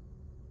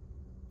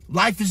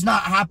 life is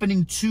not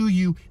happening to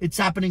you, it's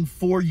happening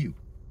for you.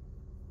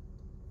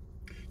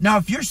 Now,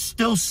 if you're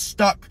still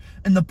stuck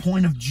in the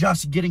point of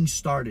just getting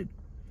started,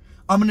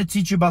 I'm going to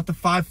teach you about the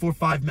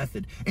 5-4-5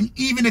 method. And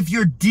even if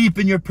you're deep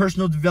in your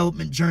personal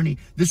development journey,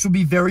 this will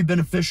be very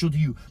beneficial to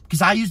you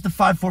because I use the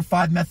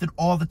 5-4-5 method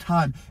all the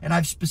time. And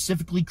I've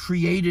specifically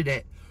created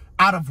it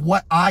out of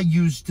what I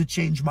use to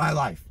change my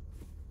life.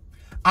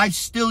 I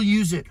still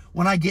use it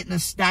when I get in a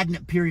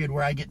stagnant period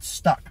where I get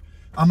stuck.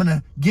 I'm going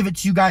to give it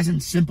to you guys in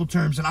simple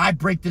terms, and I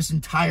break this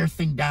entire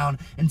thing down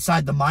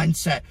inside the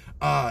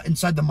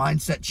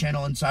mindset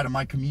channel inside of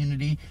my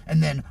community,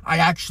 and then I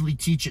actually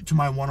teach it to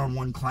my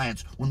one-on-one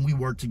clients when we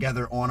work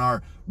together on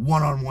our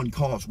one-on-one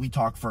calls. We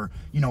talk for,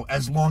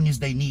 as long as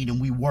they need,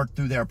 and we work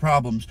through their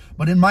problems.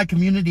 But in my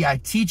community, I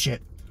teach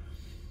it,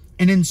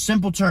 and in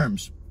simple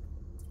terms,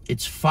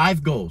 it's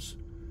 5 goals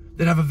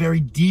that have a very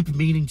deep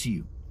meaning to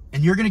you.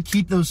 And you're going to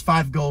keep those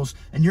 5 goals,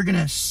 and you're going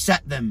to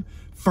set them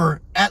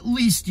for at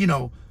least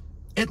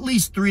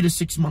 3 to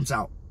 6 months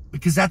out,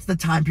 because that's the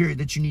time period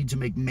that you need to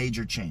make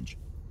major change.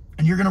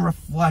 And you're going to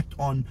reflect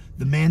on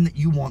the man that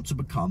you want to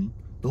become,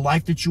 the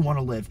life that you want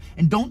to live.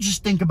 And don't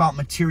just think about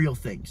material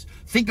things.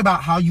 Think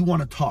about how you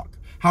want to talk,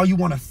 how you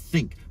want to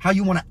think, how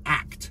you want to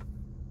act.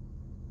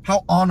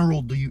 How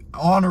honorable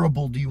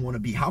do you want to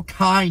be? How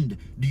kind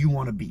do you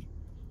want to be?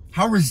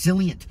 How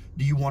resilient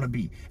do you want to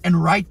be?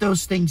 And write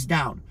those things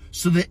down,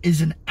 so that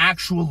is an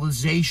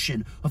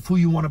actualization of who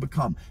you want to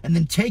become. And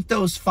then take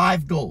those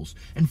 5 goals.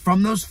 And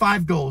from those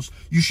 5 goals,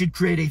 you should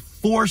create a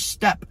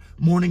 4-step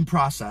morning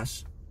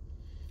process,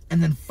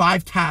 and then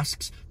 5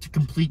 tasks to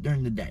complete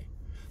during the day.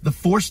 The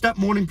 4-step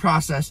morning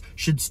process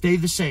should stay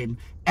the same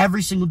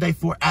every single day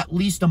for at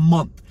least a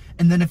month.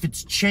 And then if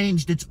it's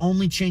changed, it's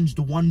only changed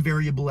 1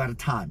 variable at a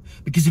time.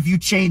 Because if you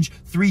change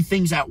 3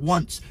 things at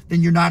once,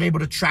 then you're not able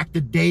to track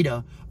the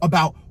data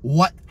about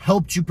what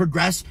helped you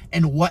progress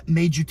and what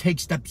made you take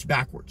steps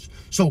backwards.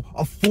 So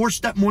a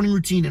 4-step morning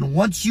routine, and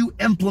once you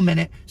implement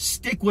it,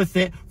 stick with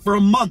it for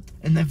a month.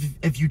 And then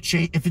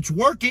if it's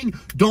working,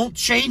 don't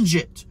change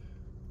it.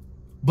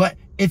 But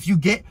if you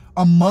get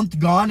a month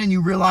gone and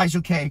you realize,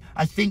 okay,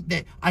 I think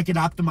that I can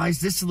optimize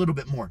this a little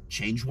bit more,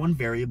 change 1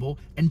 variable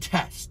and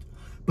test.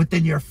 But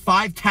then your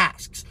 5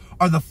 tasks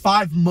are the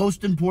 5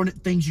 most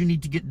important things you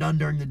need to get done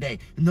during the day.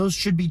 And those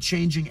should be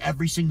changing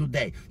every single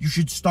day. You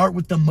should start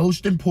with the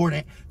most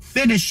important,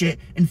 finish it,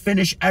 and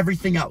finish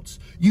everything else.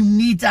 You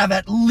need to have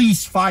at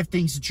least 5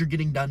 things that you're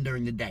getting done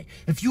during the day.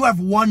 If you have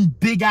one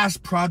big ass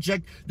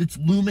project that's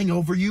looming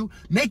over you,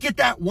 make it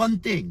that one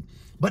thing.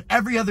 But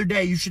every other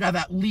day, you should have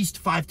at least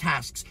 5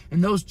 tasks,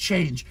 and those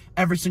change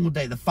every single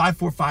day. The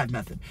 5-4-5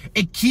 method.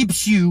 It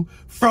keeps you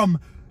from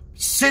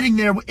sitting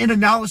there in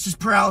analysis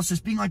paralysis,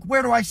 being like,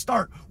 where do I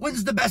start?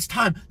 When's the best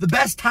time? The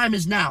best time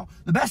is now.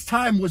 The best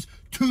time was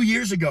 2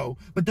 years ago,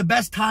 but the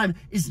best time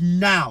is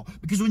now.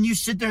 Because when you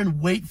sit there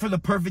and wait for the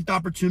perfect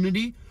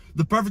opportunity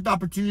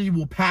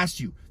will pass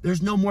you.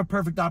 There's no more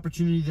perfect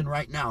opportunity than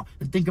right now.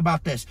 And think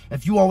about this.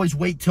 If you always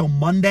wait till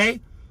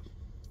Monday,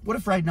 what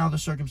if right now the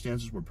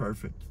circumstances were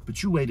perfect,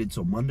 but you waited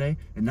till Monday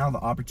and now the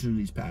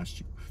opportunity's passed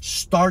you?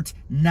 Start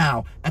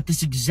now at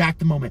this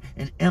exact moment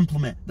and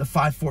implement the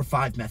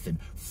 5-4-5 method.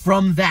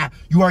 From that,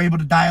 you are able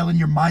to dial in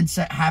your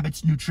mindset,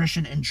 habits,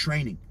 nutrition, and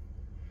training.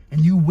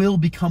 And you will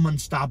become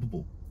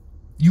unstoppable.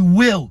 You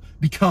will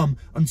become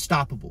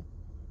unstoppable.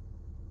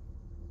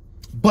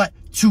 But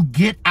to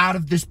get out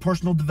of this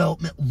personal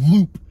development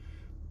loop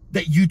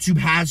that YouTube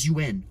has you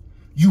in,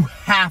 you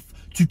have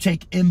to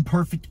take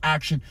imperfect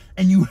action,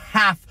 and you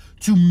have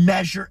to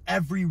measure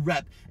every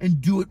rep and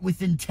do it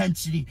with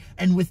intensity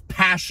and with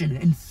passion,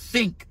 and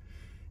think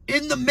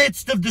in the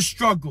midst of the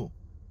struggle,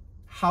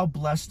 how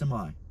blessed am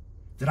I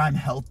that I'm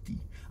healthy?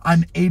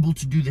 I'm able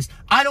to do this.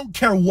 I don't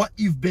care what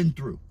you've been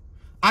through.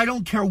 I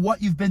don't care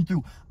what you've been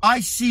through. I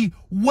see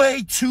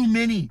way too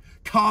many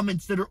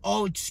comments that are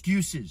all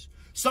excuses.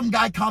 Some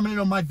guy commented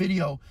on my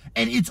video,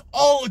 and it's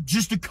all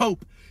just a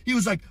cope. He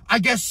was like, I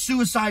guess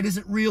suicide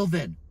isn't real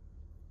then.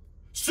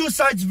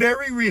 Suicide's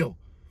very real.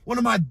 One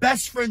of my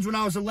best friends when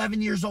I was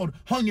 11 years old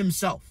hung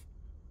himself.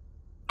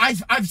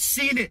 I've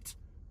seen it.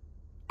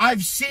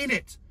 I've seen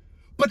it.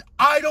 But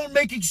I don't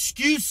make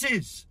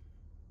excuses.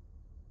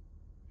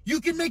 You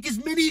can make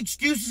as many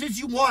excuses as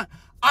you want.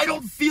 I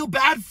don't feel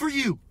bad for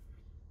you.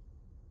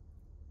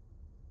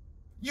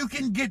 You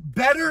can get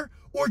better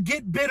or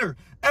get bitter.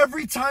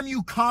 Every time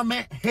you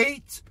comment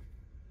hate,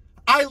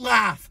 I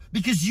laugh,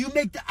 because you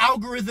make the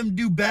algorithm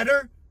do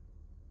better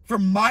for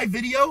my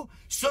video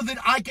so that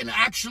I can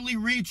actually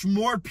reach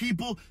more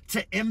people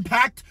to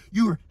impact.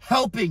 You're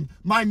helping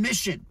my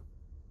mission.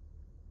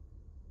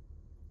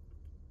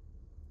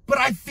 But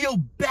I feel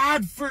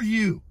bad for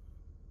you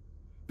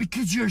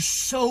because you're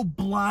so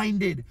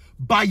blinded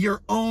by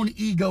your own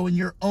ego and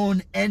your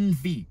own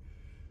envy.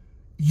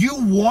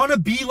 You want to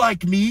be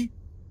like me.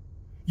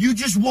 You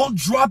just won't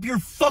drop your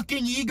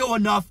fucking ego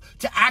enough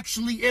to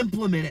actually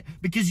implement it.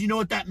 Because you know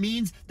what that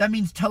means? That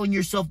means telling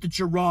yourself that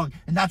you're wrong.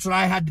 And that's what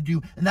I had to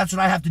do. And that's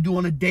what I have to do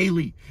on a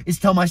daily, is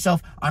tell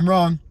myself, I'm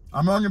wrong.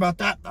 I'm wrong about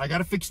that. I got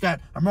to fix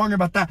that. I'm wrong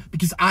about that,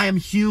 because I am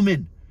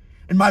human.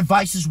 And my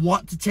vices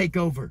want to take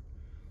over.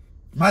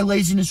 My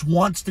laziness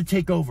wants to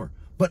take over.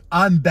 But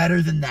I'm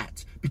better than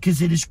that,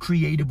 because it is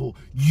creatable.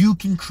 You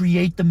can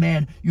create the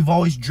man you've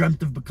always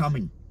dreamt of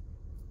becoming.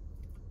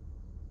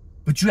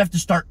 But you have to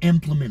start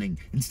implementing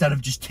instead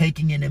of just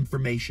taking in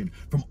information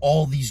from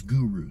all these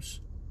gurus.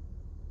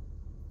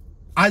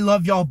 I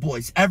love y'all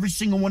boys. Every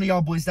single one of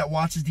y'all boys that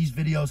watches these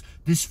videos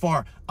this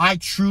far, I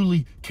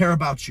truly care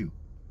about you.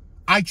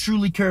 I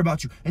truly care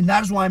about you. And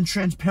that is why I'm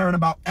transparent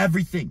about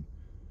everything.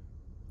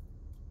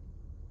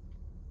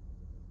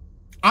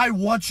 I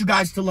want you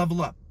guys to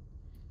level up.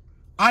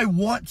 I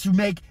want to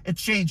make a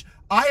change.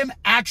 I am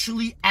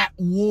actually at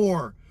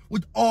war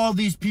with all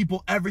these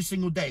people every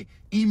single day.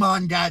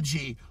 Iman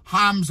Gaji,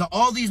 Hamza,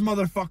 all these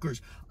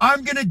motherfuckers.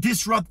 I'm going to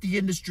disrupt the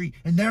industry,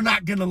 and they're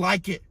not going to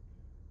like it.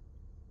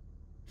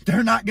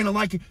 They're not going to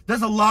like it.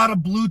 There's a lot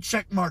of blue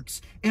check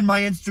marks in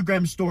my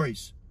Instagram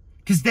stories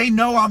because they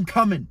know I'm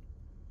coming.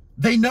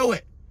 They know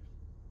it.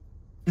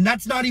 And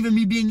that's not even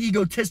me being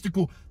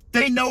egotistical.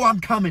 They know I'm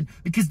coming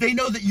because they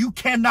know that you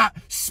cannot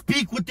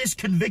speak with this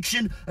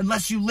conviction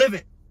unless you live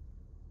it.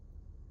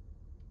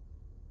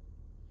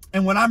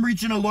 And when I'm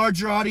reaching a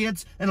larger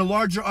audience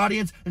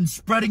and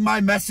spreading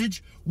my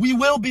message, we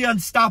will be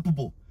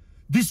unstoppable.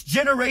 This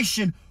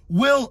generation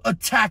will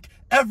attack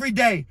every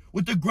day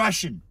with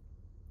aggression.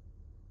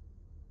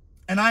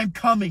 And I'm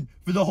coming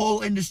for the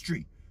whole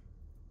industry.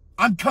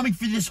 I'm coming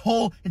for this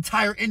whole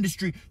entire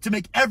industry to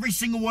make every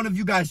single one of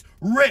you guys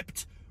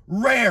ripped,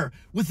 rare,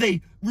 with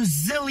a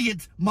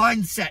resilient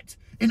mindset,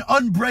 an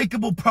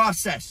unbreakable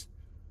process.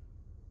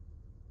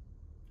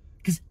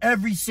 Because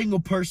every single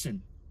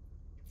person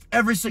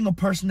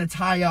that's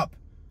high up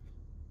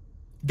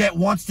that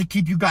wants to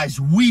keep you guys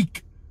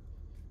weak,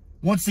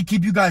 wants to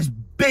keep you guys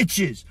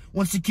bitches,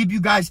 wants to keep you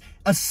guys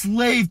a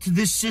slave to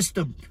this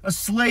system, a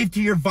slave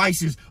to your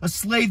vices, a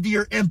slave to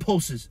your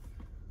impulses,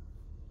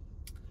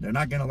 they're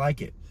not going to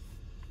like it.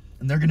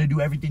 And they're going to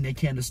do everything they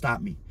can to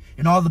stop me.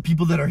 And all the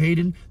people that are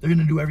hating, they're going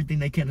to do everything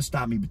they can to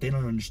stop me, but they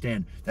don't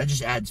understand. That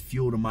just adds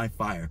fuel to my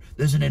fire.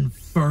 There's an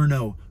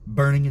inferno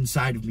burning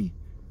inside of me.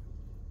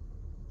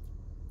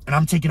 And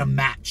I'm taking a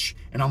match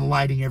and I'm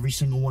lighting every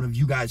single one of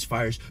you guys'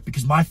 fires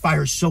because my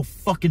fire is so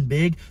fucking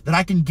big that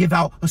I can give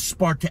out a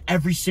spark to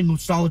every single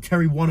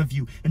solitary one of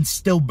you and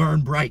still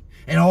burn bright.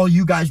 And all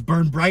you guys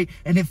burn bright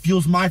and it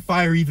fuels my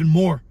fire even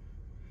more.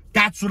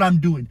 That's what I'm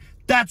doing.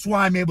 That's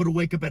why I'm able to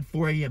wake up at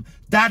 4 a.m.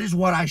 That is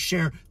what I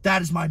share.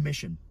 That is my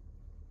mission.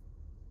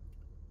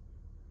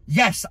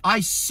 Yes, I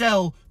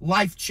sell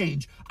life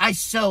change. I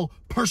sell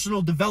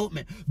personal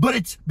development, but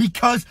it's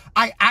because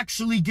I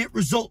actually get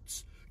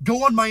results.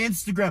 Go on my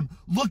Instagram,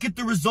 look at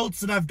the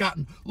results that I've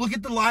gotten. Look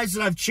at the lives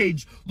that I've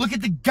changed. Look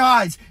at the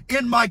guys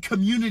in my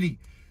community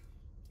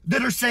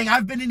that are saying,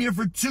 I've been in here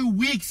for 2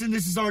 weeks and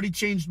this has already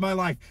changed my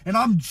life. And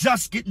I'm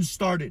just getting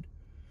started.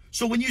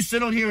 So when you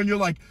sit on here and you're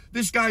like,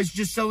 this guy's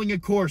just selling a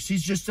course.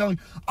 He's just selling.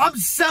 I'm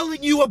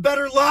selling you a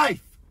better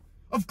life.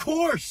 Of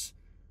course.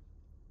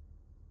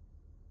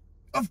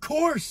 Of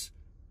course.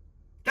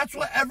 That's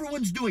what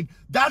everyone's doing.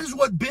 That is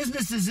what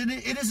business is.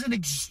 It is an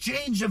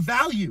exchange of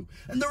value.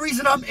 And the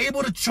reason I'm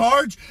able to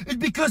charge is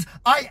because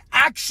I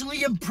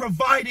actually am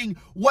providing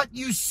what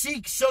you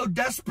seek so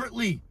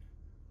desperately.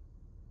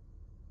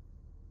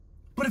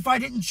 But if I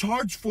didn't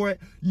charge for it,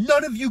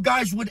 none of you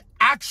guys would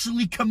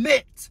actually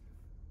commit.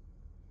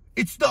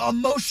 It's the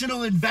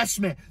emotional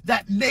investment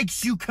that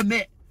makes you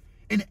commit.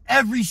 And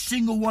every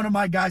single one of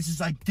my guys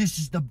is like, this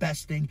is the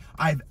best thing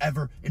I've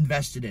ever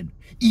invested in.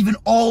 Even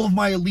all of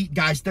my elite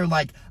guys, they're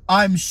like,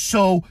 I'm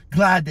so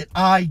glad that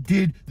I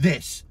did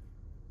this.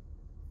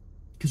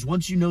 Because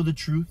once you know the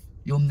truth,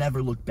 you'll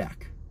never look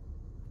back.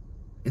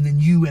 And then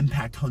you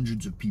impact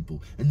hundreds of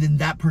people. And then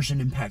that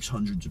person impacts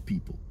hundreds of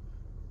people.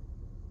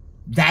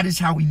 That is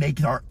how we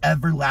make our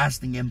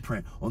everlasting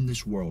imprint on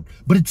this world.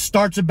 But it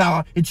starts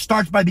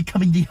by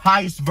becoming the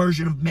highest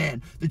version of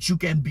man that you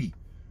can be.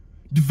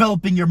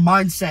 Developing your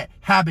mindset,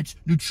 habits,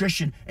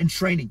 nutrition, and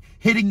training.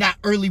 Hitting that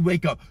early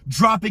wake up.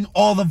 Dropping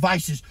all the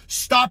vices.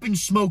 Stopping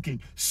smoking.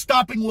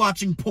 Stopping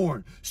watching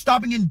porn.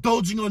 Stopping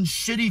indulging on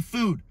shitty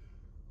food.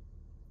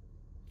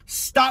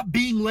 Stop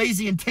being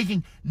lazy and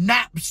taking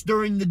naps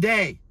during the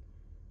day.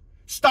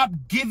 Stop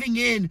giving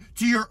in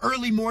to your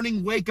early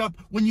morning wake up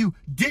when you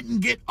didn't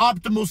get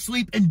optimal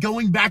sleep and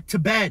going back to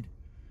bed.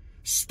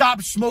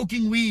 Stop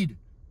smoking weed.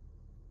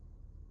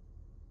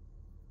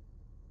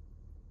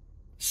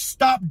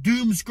 Stop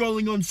doom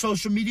scrolling on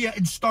social media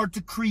and start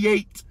to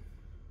create.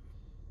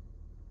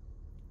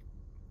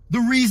 The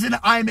reason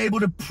I'm able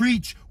to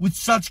preach with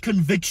such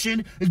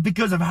conviction is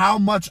because of how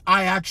much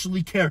I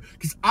actually care.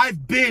 Because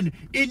I've been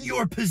in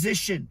your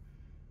position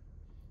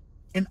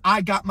and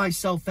I got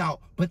myself out.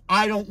 But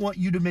I don't want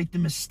you to make the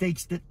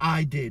mistakes that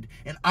I did.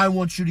 And I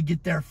want you to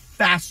get there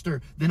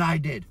faster than I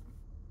did.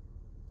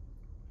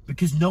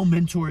 Because no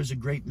mentor is a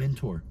great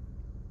mentor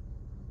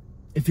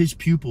if his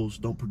pupils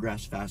don't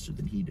progress faster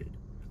than he did.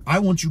 I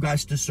want you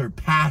guys to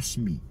surpass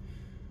me.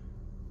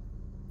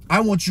 I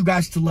want you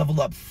guys to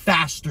level up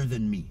faster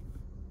than me.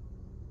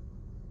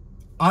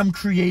 I'm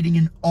creating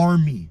an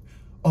army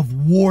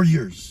of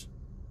warriors,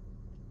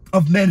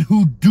 of men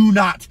who do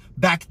not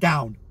back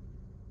down.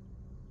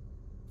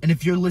 And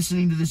if you're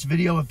listening to this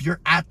video, if you're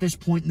at this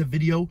point in the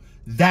video,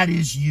 that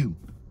is you.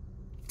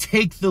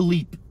 Take the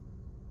leap.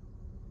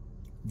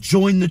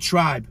 Join the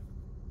tribe.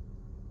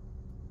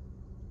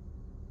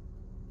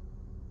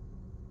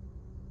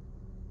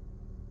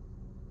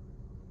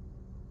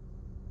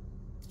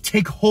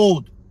 Take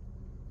hold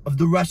of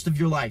the rest of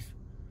your life.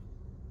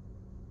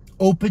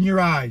 Open your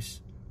eyes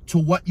to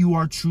what you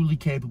are truly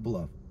capable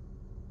of.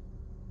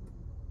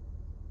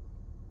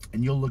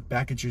 And you'll look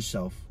back at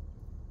yourself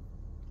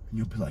and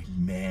you'll be like,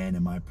 man,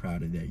 am I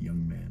proud of that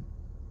young man.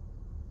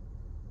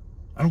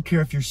 I don't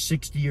care if you're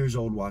 60 years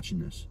old watching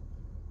this.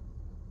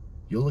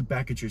 You'll look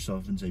back at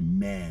yourself and say,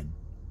 man,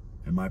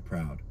 am I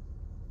proud.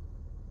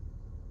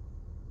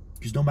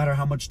 Because no matter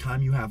how much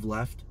time you have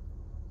left,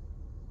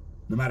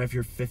 no matter if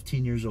you're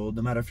 15 years old,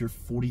 no matter if you're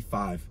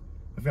 45,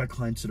 I've got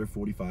clients that are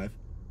 45.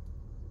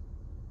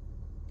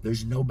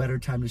 There's no better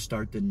time to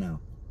start than now.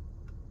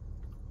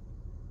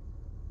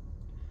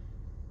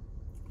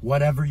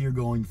 Whatever you're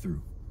going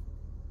through,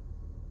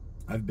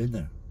 I've been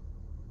there.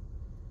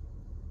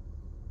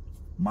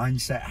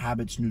 Mindset,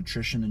 habits,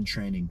 nutrition, and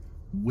training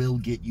will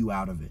get you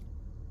out of it.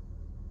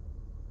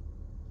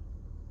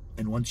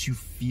 And once you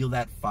feel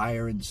that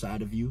fire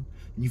inside of you,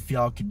 and you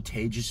feel how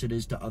contagious it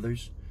is to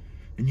others,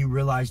 and you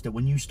realize that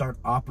when you start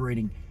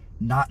operating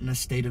not in a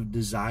state of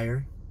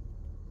desire,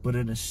 but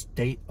in a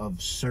state of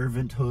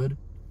servanthood,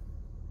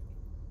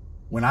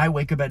 when I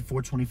wake up at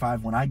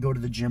 4:25, when I go to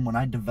the gym, when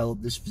I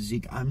develop this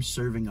physique, I'm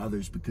serving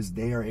others because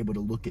they are able to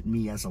look at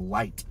me as a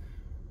light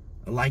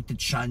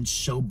that shines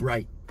so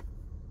bright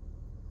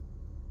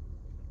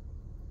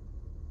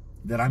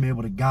that I'm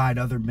able to guide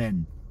other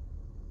men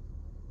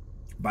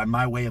by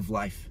my way of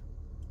life.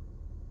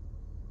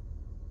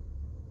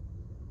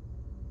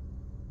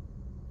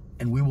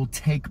 And we will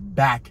take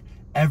back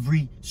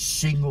every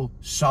single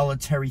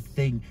solitary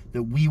thing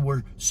that we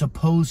were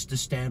supposed to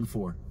stand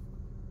for.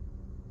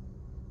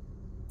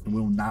 And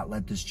we will not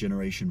let this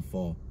generation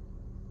fall.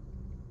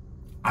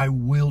 I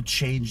will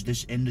change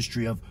this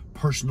industry of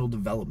personal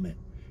development.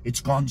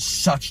 It's gone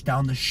such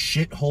down the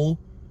shithole.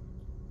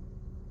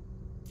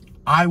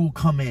 I will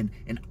come in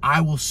and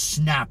I will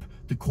snap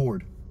the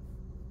cord.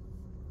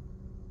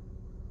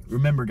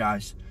 Remember,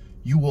 guys,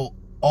 you will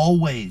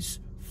always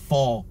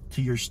fall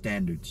to your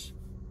standards.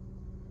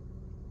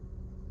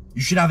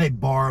 You should have a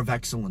bar of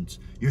excellence.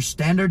 Your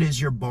standard is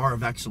your bar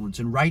of excellence.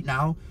 And right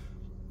now,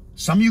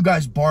 some of you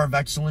guys' bar of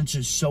excellence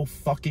is so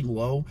fucking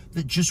low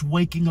that just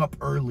waking up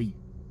early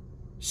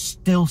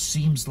still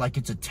seems like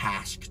it's a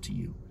task to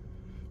you.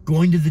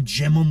 Going to the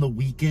gym on the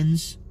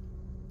weekends,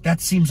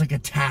 that seems like a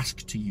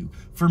task to you.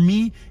 For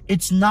me,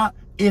 it's not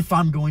if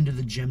I'm going to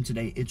the gym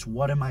today, it's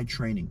what am I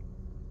training?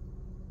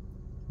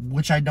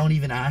 Which I don't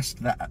even ask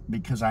that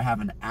because I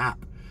have an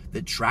app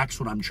that tracks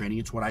what I'm training.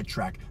 It's what I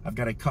track. I've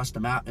got a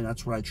custom app and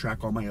that's what I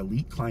track all my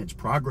elite clients'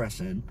 progress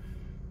in.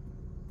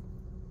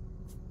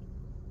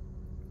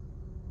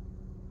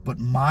 But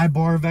my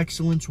bar of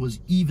excellence was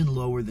even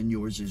lower than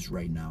yours is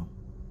right now.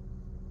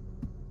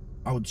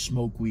 I would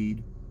smoke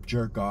weed,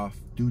 jerk off,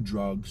 do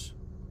drugs,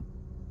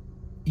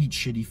 eat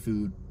shitty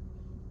food,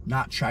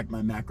 not track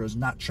my macros,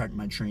 not track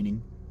my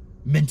training,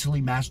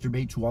 mentally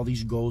masturbate to all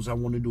these goals I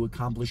wanted to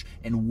accomplish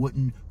and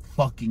wouldn't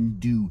fucking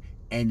do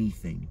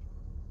anything.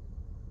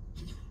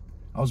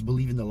 I was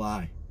believing the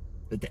lie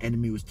that the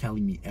enemy was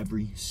telling me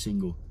every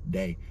single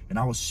day, and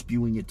I was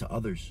spewing it to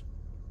others.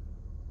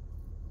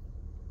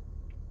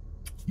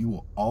 You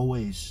will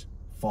always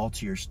fall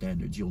to your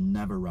standards. You'll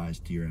never rise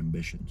to your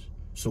ambitions.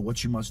 So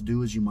what you must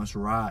do is you must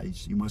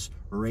rise. You must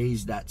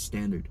raise that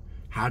standard.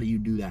 How do you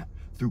do that?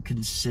 Through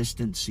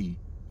consistency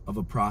of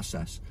a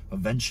process.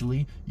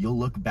 Eventually, you'll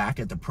look back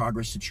at the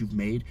progress that you've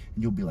made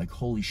and you'll be like,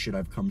 holy shit,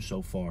 I've come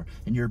so far.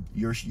 And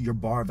your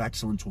bar of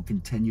excellence will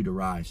continue to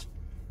rise.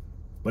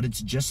 But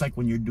it's just like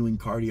when you're doing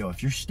cardio.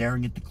 If you're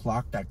staring at the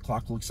clock, that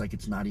clock looks like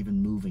it's not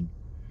even moving.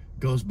 It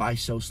goes by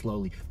so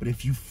slowly. But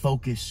if you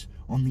focus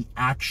on the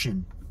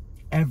action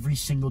every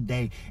single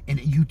day and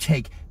you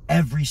take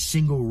every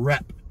single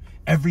rep,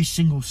 every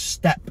single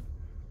step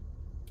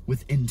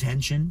with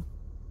intention,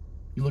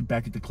 you look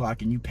back at the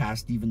clock and you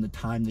passed even the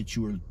time that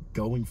you were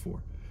going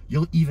for.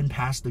 You'll even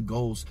pass the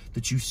goals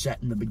that you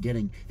set in the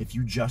beginning if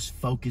you just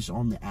focus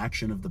on the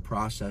action of the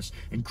process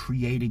and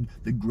creating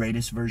the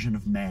greatest version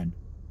of man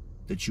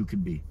that you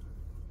could be.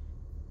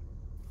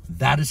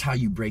 That is how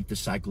you break the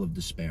cycle of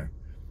despair.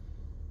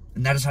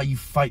 And that is how you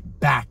fight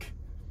back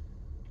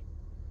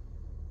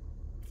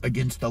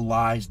against the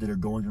lies that are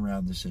going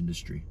around this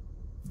industry.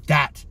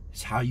 That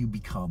is how you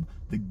become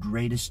the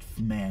greatest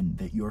man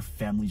that your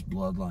family's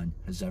bloodline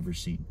has ever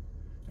seen.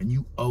 And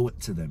you owe it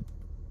to them.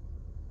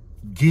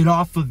 Get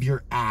off of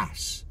your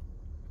ass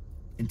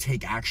and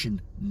take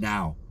action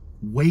now.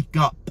 Wake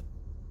up.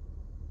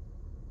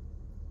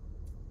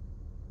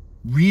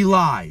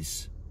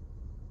 Realize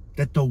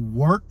that the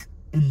work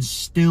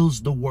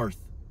instills the worth.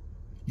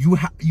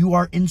 You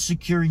are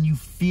insecure and you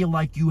feel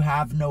like you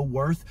have no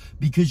worth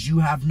because you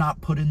have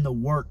not put in the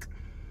work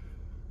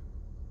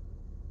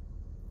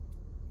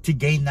to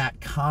gain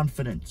that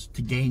confidence,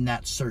 to gain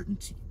that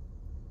certainty.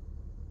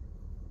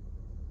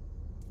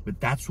 But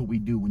that's what we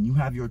do. When you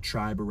have your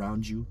tribe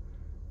around you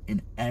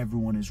and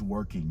everyone is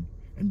working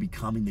and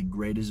becoming the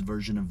greatest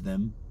version of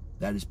them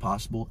that is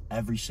possible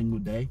every single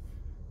day,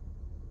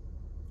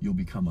 you'll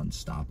become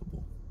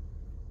unstoppable.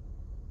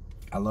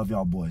 I love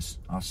y'all, boys.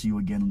 I'll see you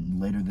again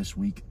later this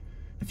week.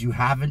 If you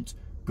haven't,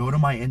 go to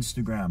my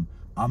Instagram.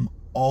 I'm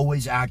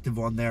always active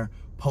on there,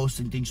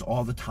 posting things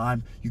all the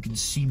time. You can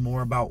see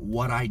more about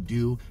what I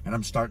do, and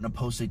I'm starting to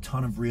post a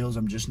ton of reels.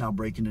 I'm just now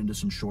breaking into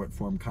some short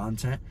form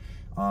content.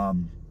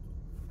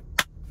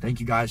 Thank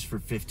you guys for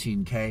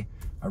 15K.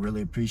 I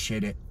really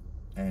appreciate it.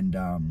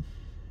 And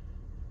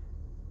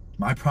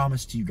my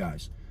promise to you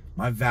guys,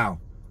 my vow,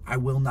 I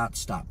will not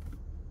stop.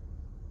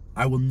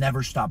 I will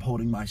never stop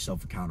holding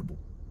myself accountable.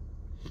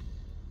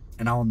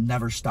 And I will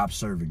never stop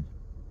serving.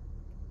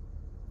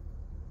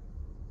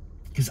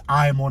 Because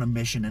I am on a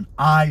mission and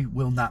I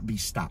will not be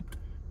stopped.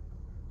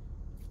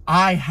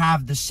 I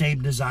have the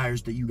same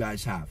desires that you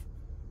guys have.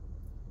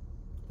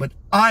 But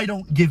I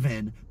don't give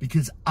in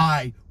because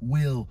I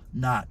will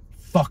not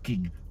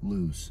fucking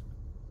lose.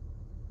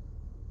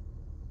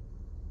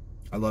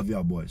 I love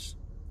y'all boys.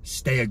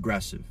 Stay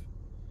aggressive.